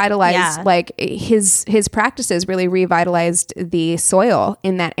 His practices really revitalized the soil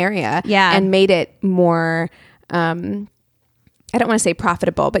in that area, and made it more. I don't want to say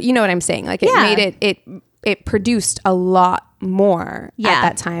profitable, but you know what I'm saying. It made it produced a lot more at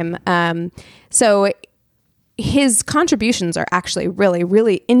that time. So his contributions are actually really,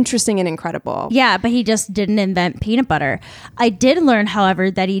 really interesting and incredible. Yeah, but he just didn't invent peanut butter. I did learn,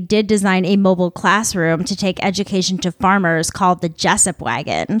 however, that he did design a mobile classroom to take education to farmers called the Jessup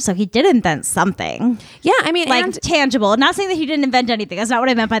wagon. So he did invent something. Yeah, I mean, and tangible. Not saying that he didn't invent anything. That's not what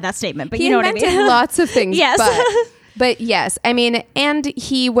I meant by that statement. But you know what I mean. He invented lots of things. Yes. But yes, I mean, and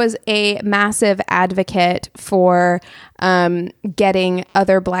he was a massive advocate for getting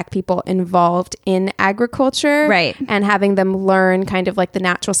other Black people involved in agriculture, right, and having them learn kind of the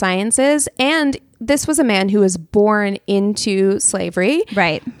natural sciences. And this was a man who was born into slavery,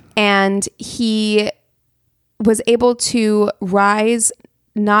 right, and he was able to rise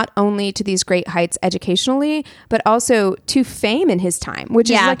not only to these great heights educationally, but also to fame in his time, which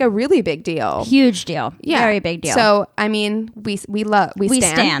is a really big deal. Huge deal. Yeah. Very big deal. So, I mean, we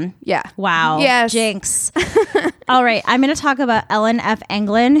stan. Yeah. Wow. Yes. Jinx. All right. I'm going to talk about Ellen F.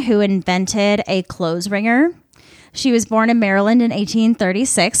 Englund, who invented a clothes wringer. She was born in Maryland in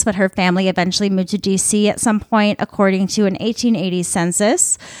 1836, but her family eventually moved to D.C. at some point, according to an 1880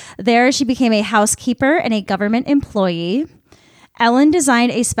 census. There, she became a housekeeper and a government employee. Ellen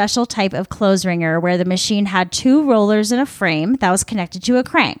designed a special type of clothes wringer where the machine had 2 rollers in a frame that was connected to a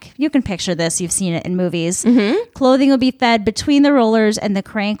crank. You can picture this. You've seen it in movies. Mm-hmm. Clothing would be fed between the rollers, and the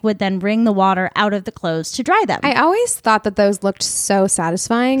crank would then wring the water out of the clothes to dry them. I always thought that those looked so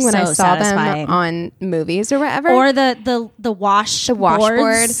satisfying when I saw them on movies or whatever. Or the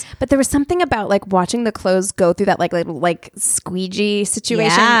washboard. But there was something about watching the clothes go through that squeegee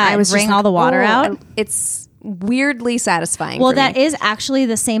situation. Yeah, I was wring all the water out. It's weirdly satisfying. Well, that is actually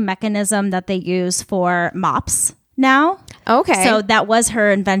the same mechanism that they use for mops now. Okay. So that was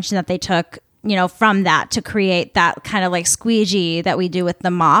her invention that they took, from that to create that kind of squeegee that we do with the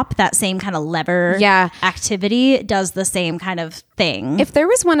mop. That same kind of lever activity does the same kind of thing. If there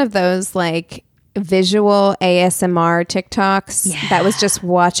was one of those visual ASMR TikToks that was just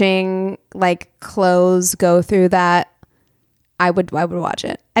watching clothes go through that, I would watch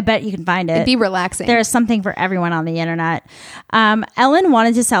it. I bet you can find it. It'd be relaxing. There's something for everyone on the internet. Ellen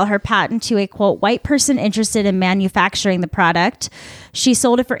wanted to sell her patent to a, quote, white person interested in manufacturing the product. She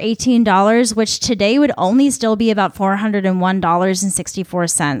sold it for $18, which today would only still be about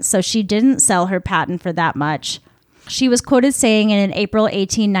 $401.64. So she didn't sell her patent for that much. She was quoted saying in an April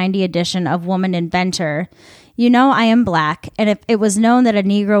 1890 edition of Woman Inventor, I am Black, and if it was known that a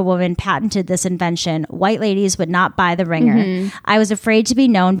Negro woman patented this invention, white ladies would not buy the wringer. Mm-hmm. I was afraid to be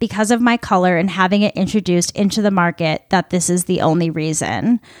known because of my color and having it introduced into the market that this is the only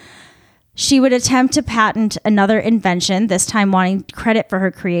reason. She would attempt to patent another invention, this time wanting credit for her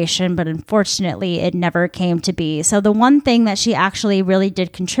creation, but unfortunately it never came to be. So the one thing that she actually really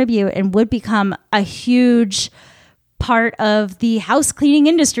did contribute and would become a huge part of the house cleaning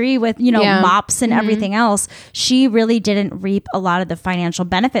industry with, mops and everything else, she really didn't reap a lot of the financial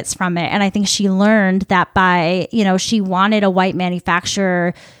benefits from it. And I think she learned that by, she wanted a white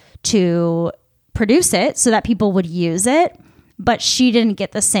manufacturer to produce it so that people would use it. But she didn't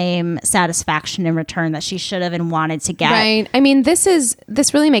get the same satisfaction in return that she should have and wanted to get. Right. I mean, this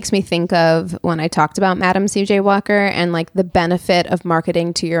really makes me think of when I talked about Madam C.J. Walker and the benefit of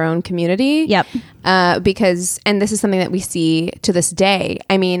marketing to your own community. Yep. Because this is something that we see to this day.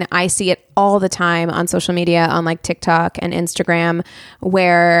 I mean, I see it all the time on social media, on TikTok and Instagram,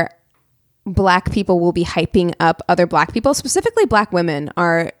 where Black people will be hyping up other Black people. Specifically, Black women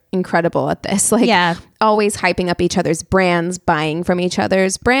are incredible at this, always hyping up each other's brands, buying from each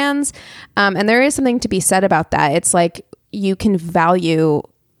other's brands, and there is something to be said about that. It's you can value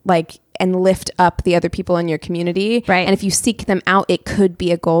and lift up the other people in your community. Right. And if you seek them out, it could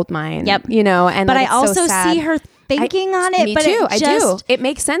be a gold mine. Yep. You know, and but like, I also so sad. see her thinking on it. Me but too. I do. It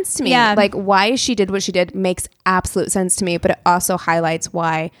makes sense to me. Yeah. Like why she did what she did makes absolute sense to me. But it also highlights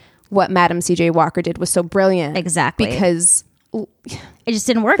why what Madam C.J. Walker did was so brilliant. Exactly. Because it just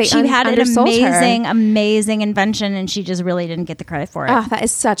didn't work. They She had an undersold her. amazing invention, and she just really didn't get the credit for it. Oh, that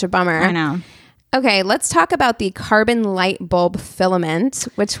is such a bummer. I know. Okay, let's talk about the carbon light bulb filament,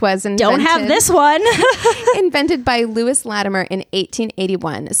 which was Don't have this one. invented by Louis Latimer in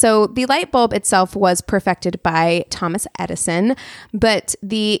 1881. So the light bulb itself was perfected by Thomas Edison, but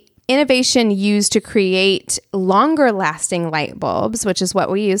the innovation used to create longer lasting light bulbs, which is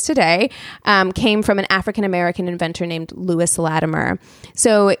what we use today, came from an African-American inventor named Louis Latimer.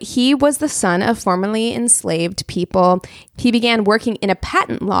 So he was the son of formerly enslaved people. He began working in a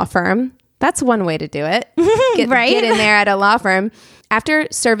patent law firm. That's one way to do it. Right? Get in there at a law firm after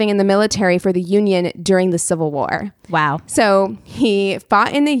serving in the military for the Union during the Civil War. Wow. So he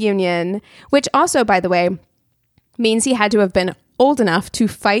fought in the Union, which also, by the way, means he had to have been old enough to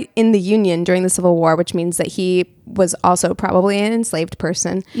fight in the Union during the Civil War, which means that he was also probably an enslaved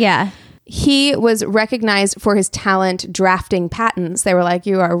person. Yeah. He was recognized for his talent drafting patents. They were like,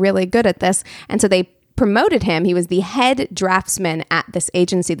 you are really good at this. And so they promoted him. He was the head draftsman at this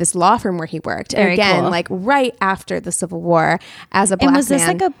agency, this law firm where he worked. Very and again, cool. like right after the Civil War as a black man. And was this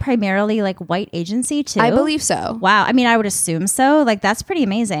like a primarily like white agency too? I believe so. Wow. I mean, I would assume so. Like that's pretty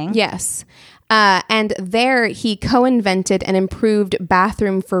amazing. Yes. And there he co-invented an improved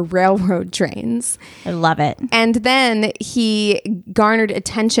bathroom for railroad trains. I love it. And then he garnered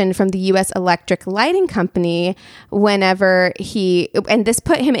attention from the U.S. Electric Lighting Company whenever and this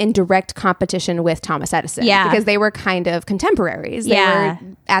put him in direct competition with Thomas Edison. Yeah. Because they were kind of contemporaries. They Yeah.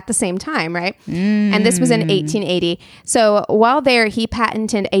 were at the same time, right? And this was in 1880. So while there, he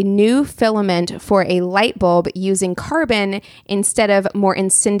patented a new filament for a light bulb using carbon instead of more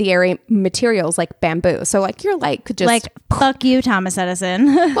incendiary materials like bamboo. So like your light could just Like, fuck you, Thomas Edison.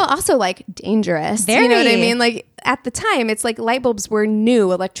 well, also like dangerous. You know what I Very. mean? Like at the time, it's like light bulbs were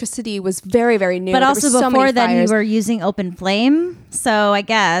new. Electricity was very, very new. But There also were so before many then, you fires. were using open flame. So I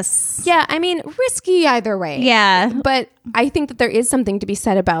guess. Yeah, I mean, risky either way. Yeah. But I think that there is something to be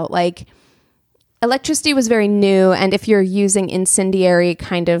said about like electricity was very new. And if you're using incendiary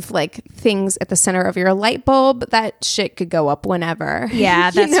kind of like things at the center of your light bulb, that shit could go up whenever. Yeah,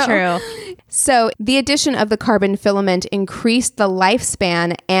 You that's know? true. So the addition of the carbon filament increased the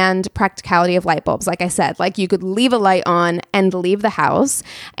lifespan and practicality of light bulbs. Like I said, like you could leave a light on and leave the house.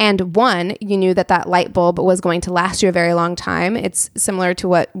 And one, you knew that that light bulb was going to last you a very long time. It's similar to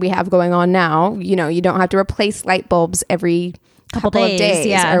what we have going on now. You know, you don't have to replace light bulbs every couple of days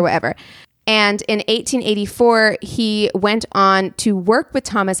yeah. or whatever. And in 1884, he went on to work with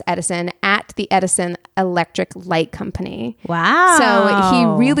Thomas Edison at the Edison Electric Light Company. Wow. So he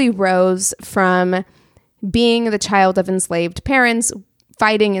really rose from being the child of enslaved parents,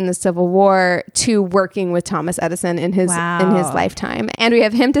 fighting in the Civil War, to working with Thomas Edison in his lifetime. And we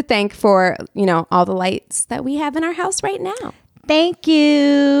have him to thank for, you know, all the lights that we have in our house right now. Thank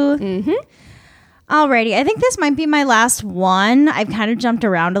you. Mm-hmm. Alrighty. I think this might be my last one. I've kind of jumped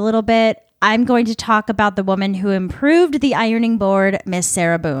around a little bit. I'm going to talk about the woman who improved the ironing board, Miss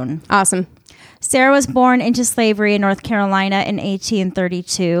Sarah Boone. Awesome. Sarah was born into slavery in North Carolina in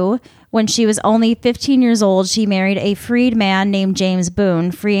 1832. When she was only 15 years old, she married a freed man named James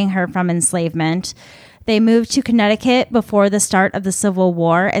Boone, freeing her from enslavement. They moved to Connecticut before the start of the Civil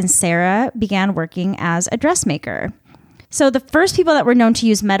War, and Sarah began working as a dressmaker. So the first people that were known to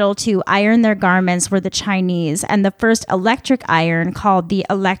use metal to iron their garments were the Chinese, and the first electric iron, called the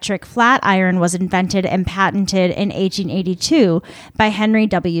electric flat iron, was invented and patented in 1882 by Henry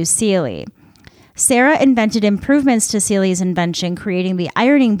W. Seeley. Sarah invented improvements to Seeley's invention, creating the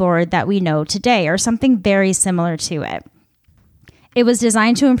ironing board that we know today, or something very similar to it. It was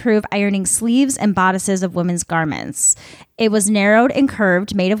designed to improve ironing sleeves and bodices of women's garments. It was narrowed and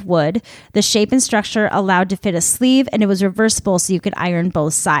curved, made of wood. The shape and structure allowed to fit a sleeve, and it was reversible so you could iron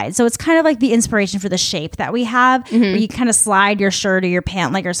both sides. So it's kind of like the inspiration for the shape that we have, where you kind of slide your shirt or your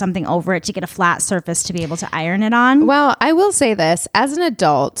pant leg or something over it to get a flat surface to be able to iron it on. Well, I will say this. As an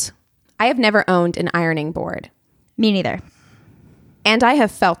adult, I have never owned an ironing board. Me neither. And I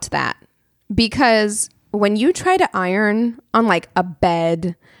have felt that because when you try to iron on like a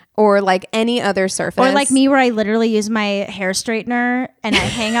bed or like any other surface, Or like me, where I literally use my hair straightener and I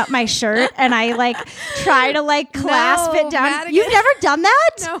hang up my shirt and I like try to like clasp it down. Madigan. You've never done that?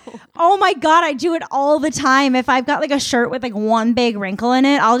 No. Oh my God, I do it all the time. If I've got like a shirt with like one big wrinkle in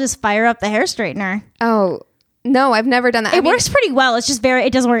it, I'll just fire up the hair straightener. Oh, No, I've never done that. It works pretty well. It's just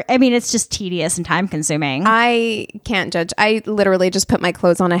it doesn't work. I mean, it's just tedious and time consuming. I can't judge. I literally just put my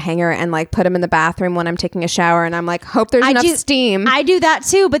clothes on a hanger and like put them in the bathroom when I'm taking a shower, and I'm like, hope there's enough steam. I do that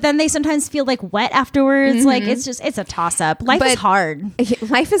too, but then they sometimes feel like wet afterwards. Like it's a toss up. Life is hard.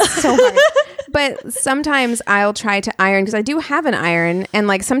 Life is so hard. But sometimes I'll try to iron, because I do have an iron, and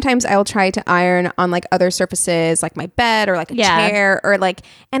like sometimes I'll try to iron on like other surfaces, like my bed or like a chair, or like,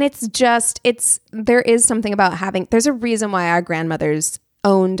 and there is something about there's a reason why our grandmothers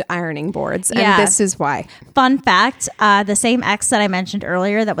owned ironing boards, and this is why. Fun fact, the same ex that I mentioned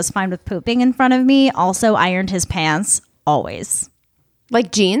earlier that was fine with pooping in front of me also ironed his pants always.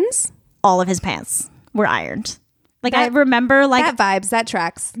 Like jeans? All of his pants were ironed. Like I remember like... That vibes, that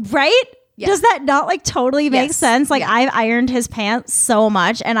tracks. Right? Yeah. Does that not like totally make sense? Like I've ironed his pants so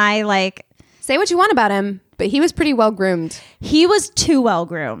much, and I like... Say what you want about him, but he was pretty well groomed. He was too well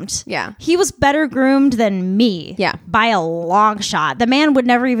groomed. Yeah. He was better groomed than me. Yeah. By a long shot. The man would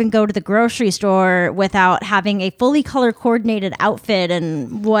never even go to the grocery store without having a fully color coordinated outfit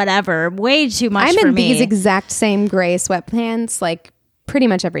and whatever. Way too much for me. I'm in these exact same gray sweatpants like pretty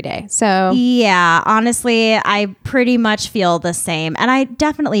much every day. So yeah, honestly, I pretty much feel the same. And I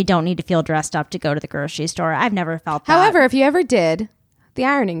definitely don't need to feel dressed up to go to the grocery store. I've never felt that. However, if you ever did, the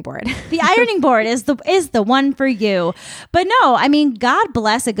ironing board. The ironing board is the one for you. But no, I mean, God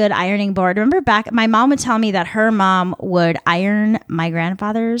bless a good ironing board. Remember back, my mom would tell me that her mom would iron my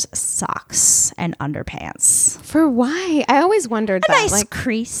grandfather's socks and underpants. For why? I always wondered that. Nice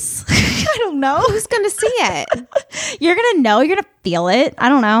crease. I don't know. Who's going to see it? You're going to know. You're going to feel it. I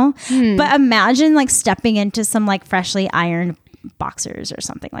don't know. But imagine like stepping into some like freshly ironed boxers or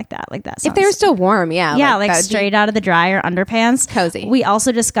something like that. Like that sounds, if they were still warm, yeah, like straight out of the dryer underpants, cozy. We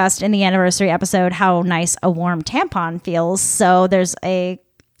also discussed in the anniversary episode how nice a warm tampon feels. So there's I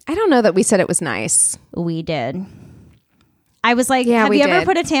don't know that we said it was nice. We did. I was like, yeah, have you ever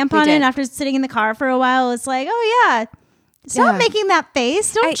put a tampon in after sitting in the car for a while? It's like, oh yeah, stop making that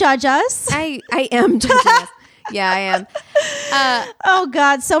face. Don't judge us. I am judging us. Yeah, I am. Oh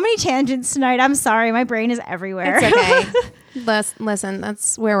God, so many tangents tonight. I'm sorry, my brain is everywhere. It's okay. Listen,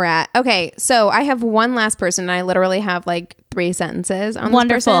 that's where we're at. Okay, so I have one last person, and I literally have like 3 sentences on this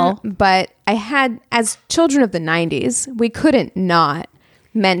person. But I had, as children of the 90s, we couldn't not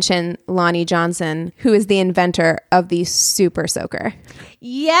mention Lonnie Johnson, who is the inventor of the Super Soaker.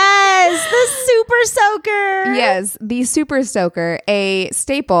 Yes, the Super Soaker. Yes, the Super Soaker, a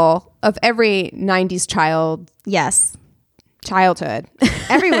staple of every 90s childhood.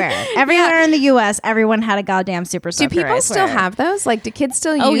 Everywhere in the US, everyone had a goddamn Super Soaker. Do people still have those? Like, do kids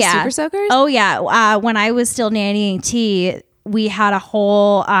still use Super Soakers? Oh yeah. When I was still nannying T, we had a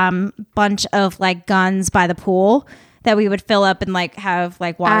whole bunch of like guns by the pool that we would fill up and like have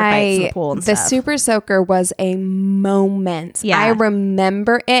like water fights in the pool and stuff. The Super Soaker was a moment. Yeah. I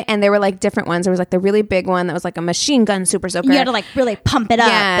remember it, and there were like different ones. There was like the really big one that was like a machine gun Super Soaker. You had to like really pump it up.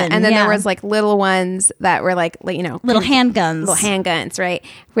 And then there was like little ones that were like, you know, little handguns. Little handguns, right?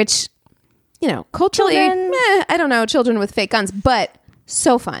 Which, you know, culturally, I don't know, children with fake guns, but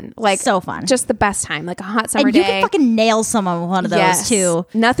so fun. Like, so fun. Just the best time. Like a hot summer day. And you can fucking nail someone with one of those too.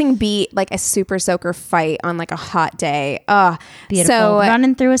 Nothing beat like a Super Soaker fight on like a hot day. Beautiful. So,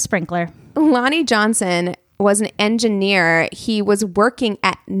 running through a sprinkler. Lonnie Johnson was an engineer. He was working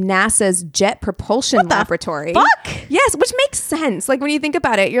at NASA's Jet Propulsion Laboratory. Fuck? Yes, which makes sense. Like when you think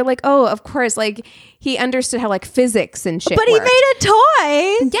about it, you're like, oh, of course. Like he understood how like physics and shit But he worked. made a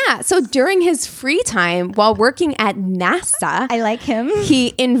toy. Yeah. So during his free time while working at NASA, I like him.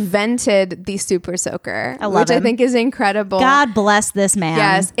 He invented the Super Soaker, which I think is incredible. God bless this man.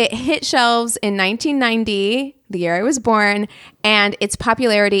 Yes. It hit shelves in 1990. The year I was born, and its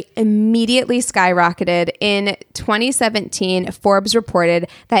popularity immediately skyrocketed. In 2017, Forbes reported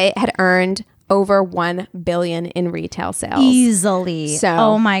that it had earned over $1 billion in retail sales. Easily. So,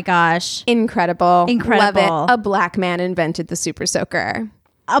 oh my gosh. Incredible. Incredible. Love it. A black man invented the Super Soaker.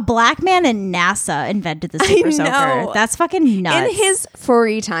 A black man in NASA invented the Super Soaker. That's fucking nuts. In his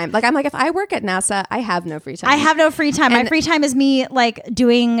free time. Like, I'm like, if I work at NASA, I have no free time. I have no free time. My free time is me like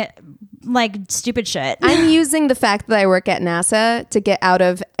doing like stupid shit. I'm using the fact that I work at NASA to get out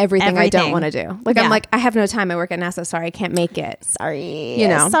of everything. I don't want to do. Like, I'm like, I have no time. I work at NASA. Sorry, I can't make it. Sorry. You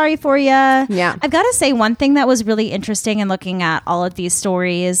know. Sorry for you. Yeah. I've got to say one thing that was really interesting in looking at all of these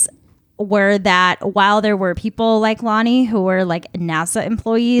stories were that while there were people like Lonnie who were like NASA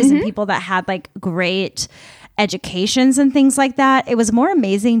employees and people that had like great educations and things like that, it was more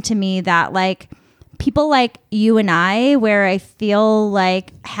amazing to me that like people like you and I, where I feel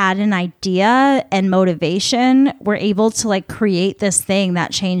like had an idea and motivation, were able to like create this thing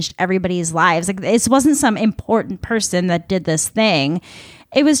that changed everybody's lives. Like it wasn't some important person that did this thing.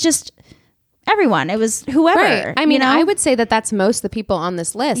 It was just everyone. It was whoever. Right. I mean, I would say that that's most of the people on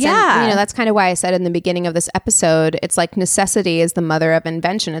this list. Yeah. And, that's kind of why I said in the beginning of this episode, it's like necessity is the mother of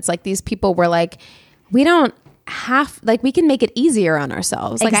invention. It's like these people were like, we don't have, like, we can make it easier on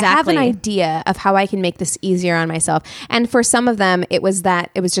ourselves. Like, Exactly. I have an idea of how I can make this easier on myself. And for some of them, it was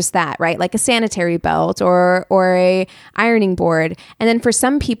just that, right? Like a sanitary belt or a ironing board. And then for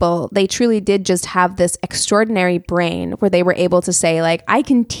some people, they truly did just have this extraordinary brain where they were able to say, like, I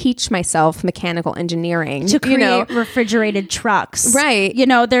can teach myself mechanical engineering to create refrigerated trucks. Right.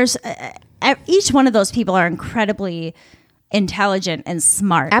 There's each one of those people are incredibly intelligent and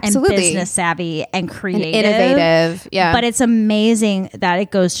smart. Absolutely. And business savvy and creative. And innovative. Yeah. But it's amazing that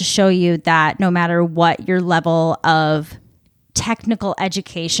it goes to show you that no matter what your level of technical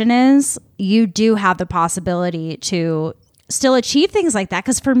education is, you do have the possibility to still achieve things like that.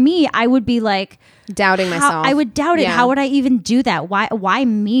 Because for me, I would be like doubting myself. I would doubt it. Yeah. How would I even do that? Why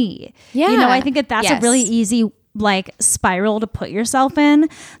me? Yeah. I think that's a really easy like spiral to put yourself in.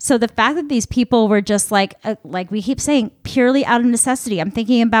 So the fact that these people were just like we keep saying, purely out of necessity. I'm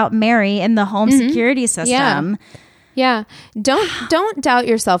thinking about Mary and the home security system. Yeah. Don't doubt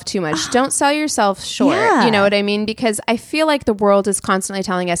yourself too much. Don't sell yourself short. Yeah. You know what I mean? Because I feel like the world is constantly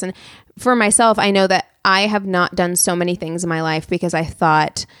telling us, and for myself, I know that I have not done so many things in my life because I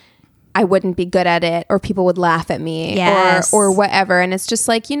thought I wouldn't be good at it or people would laugh at me or whatever. And it's just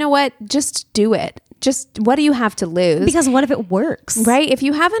like, you know what? Just do it. Just what do you have to lose? Because what if it works? Right? If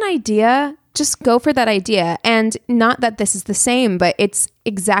you have an idea, just go for that idea. And not that this is the same, but it's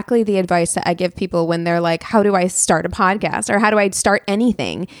exactly the advice that I give people when they're like, how do I start a podcast or how do I start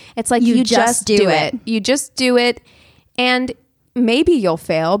anything? It's like, you just do it. You just do it. And maybe you'll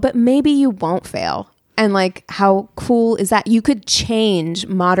fail, but maybe you won't fail. And like, how cool is that? You could change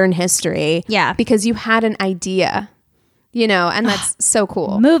modern history. Yeah. Because you had an idea, and that's so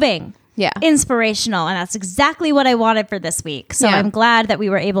cool. Moving. Yeah. Inspirational. And that's exactly what I wanted for this week. So Yeah. I'm glad that we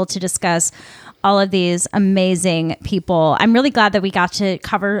were able to discuss all of these amazing people. I'm really glad that we got to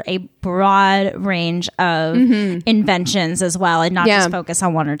cover a broad range of inventions as well and not just focus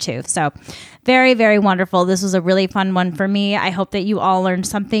on one or two. So very, very wonderful. This was a really fun one for me. I hope that you all learned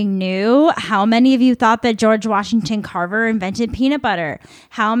something new. How many of you thought that George Washington Carver invented peanut butter?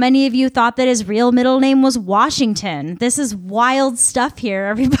 How many of you thought that his real middle name was Washington? This is wild stuff here,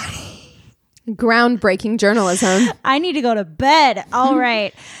 everybody. Groundbreaking journalism. I need to go to bed. All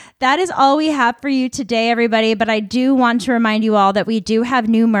right. That is all we have for you today, everybody. But I do want to remind you all that we do have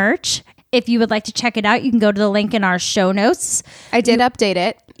new merch. If you would like to check it out, you can go to the link in our show notes. I did update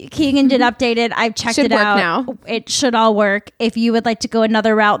it. Keegan did update it. I've checked Should it work out. now. It should all work. If you would like to go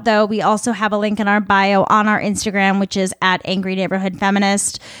another route, though, we also have a link in our bio on our Instagram, which is at Angry Neighborhood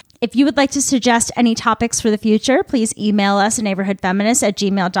Feminist. If you would like to suggest any topics for the future, please email us at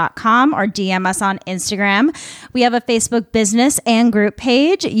neighborhoodfeminist@gmail.com or DM us on Instagram. We have a Facebook business and group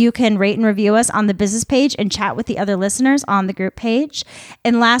page. You can rate and review us on the business page and chat with the other listeners on the group page.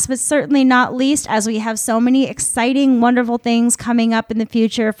 And last but certainly not least, as we have so many exciting, wonderful things coming up in the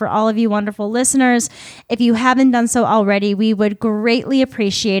future for all of you wonderful listeners, if you haven't done so already, we would greatly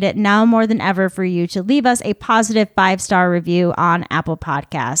appreciate it now more than ever for you to leave us a positive 5-star review on Apple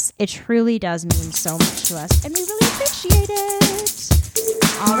Podcasts. It truly does mean so much to us, and we really appreciate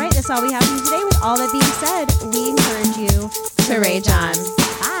it. All right, that's all we have for you today. With all that being said, we encourage you To rage on.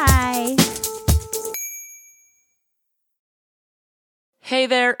 Bye. Hey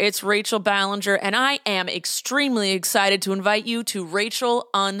there, it's Rachel Ballinger, and I am extremely excited to invite you to Rachel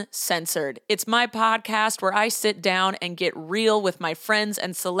Uncensored. It's my podcast where I sit down and get real with my friends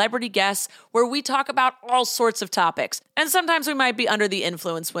and celebrity guests, where we talk about all sorts of topics. And sometimes we might be under the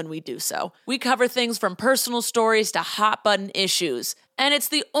influence when we do so. We cover things from personal stories to hot-button issues. And it's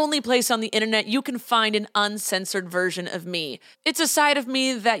the only place on the internet you can find an uncensored version of me. It's a side of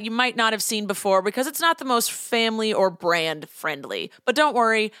me that you might not have seen before because it's not the most family or brand friendly. But don't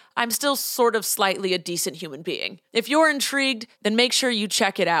worry, I'm still sort of slightly a decent human being. If you're intrigued, then make sure you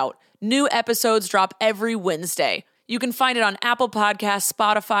check it out. New episodes drop every Wednesday. You can find it on Apple Podcasts,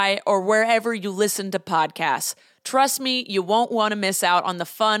 Spotify, or wherever you listen to podcasts. Trust me, you won't want to miss out on the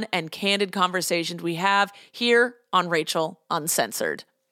fun and candid conversations we have here on Rachel Uncensored.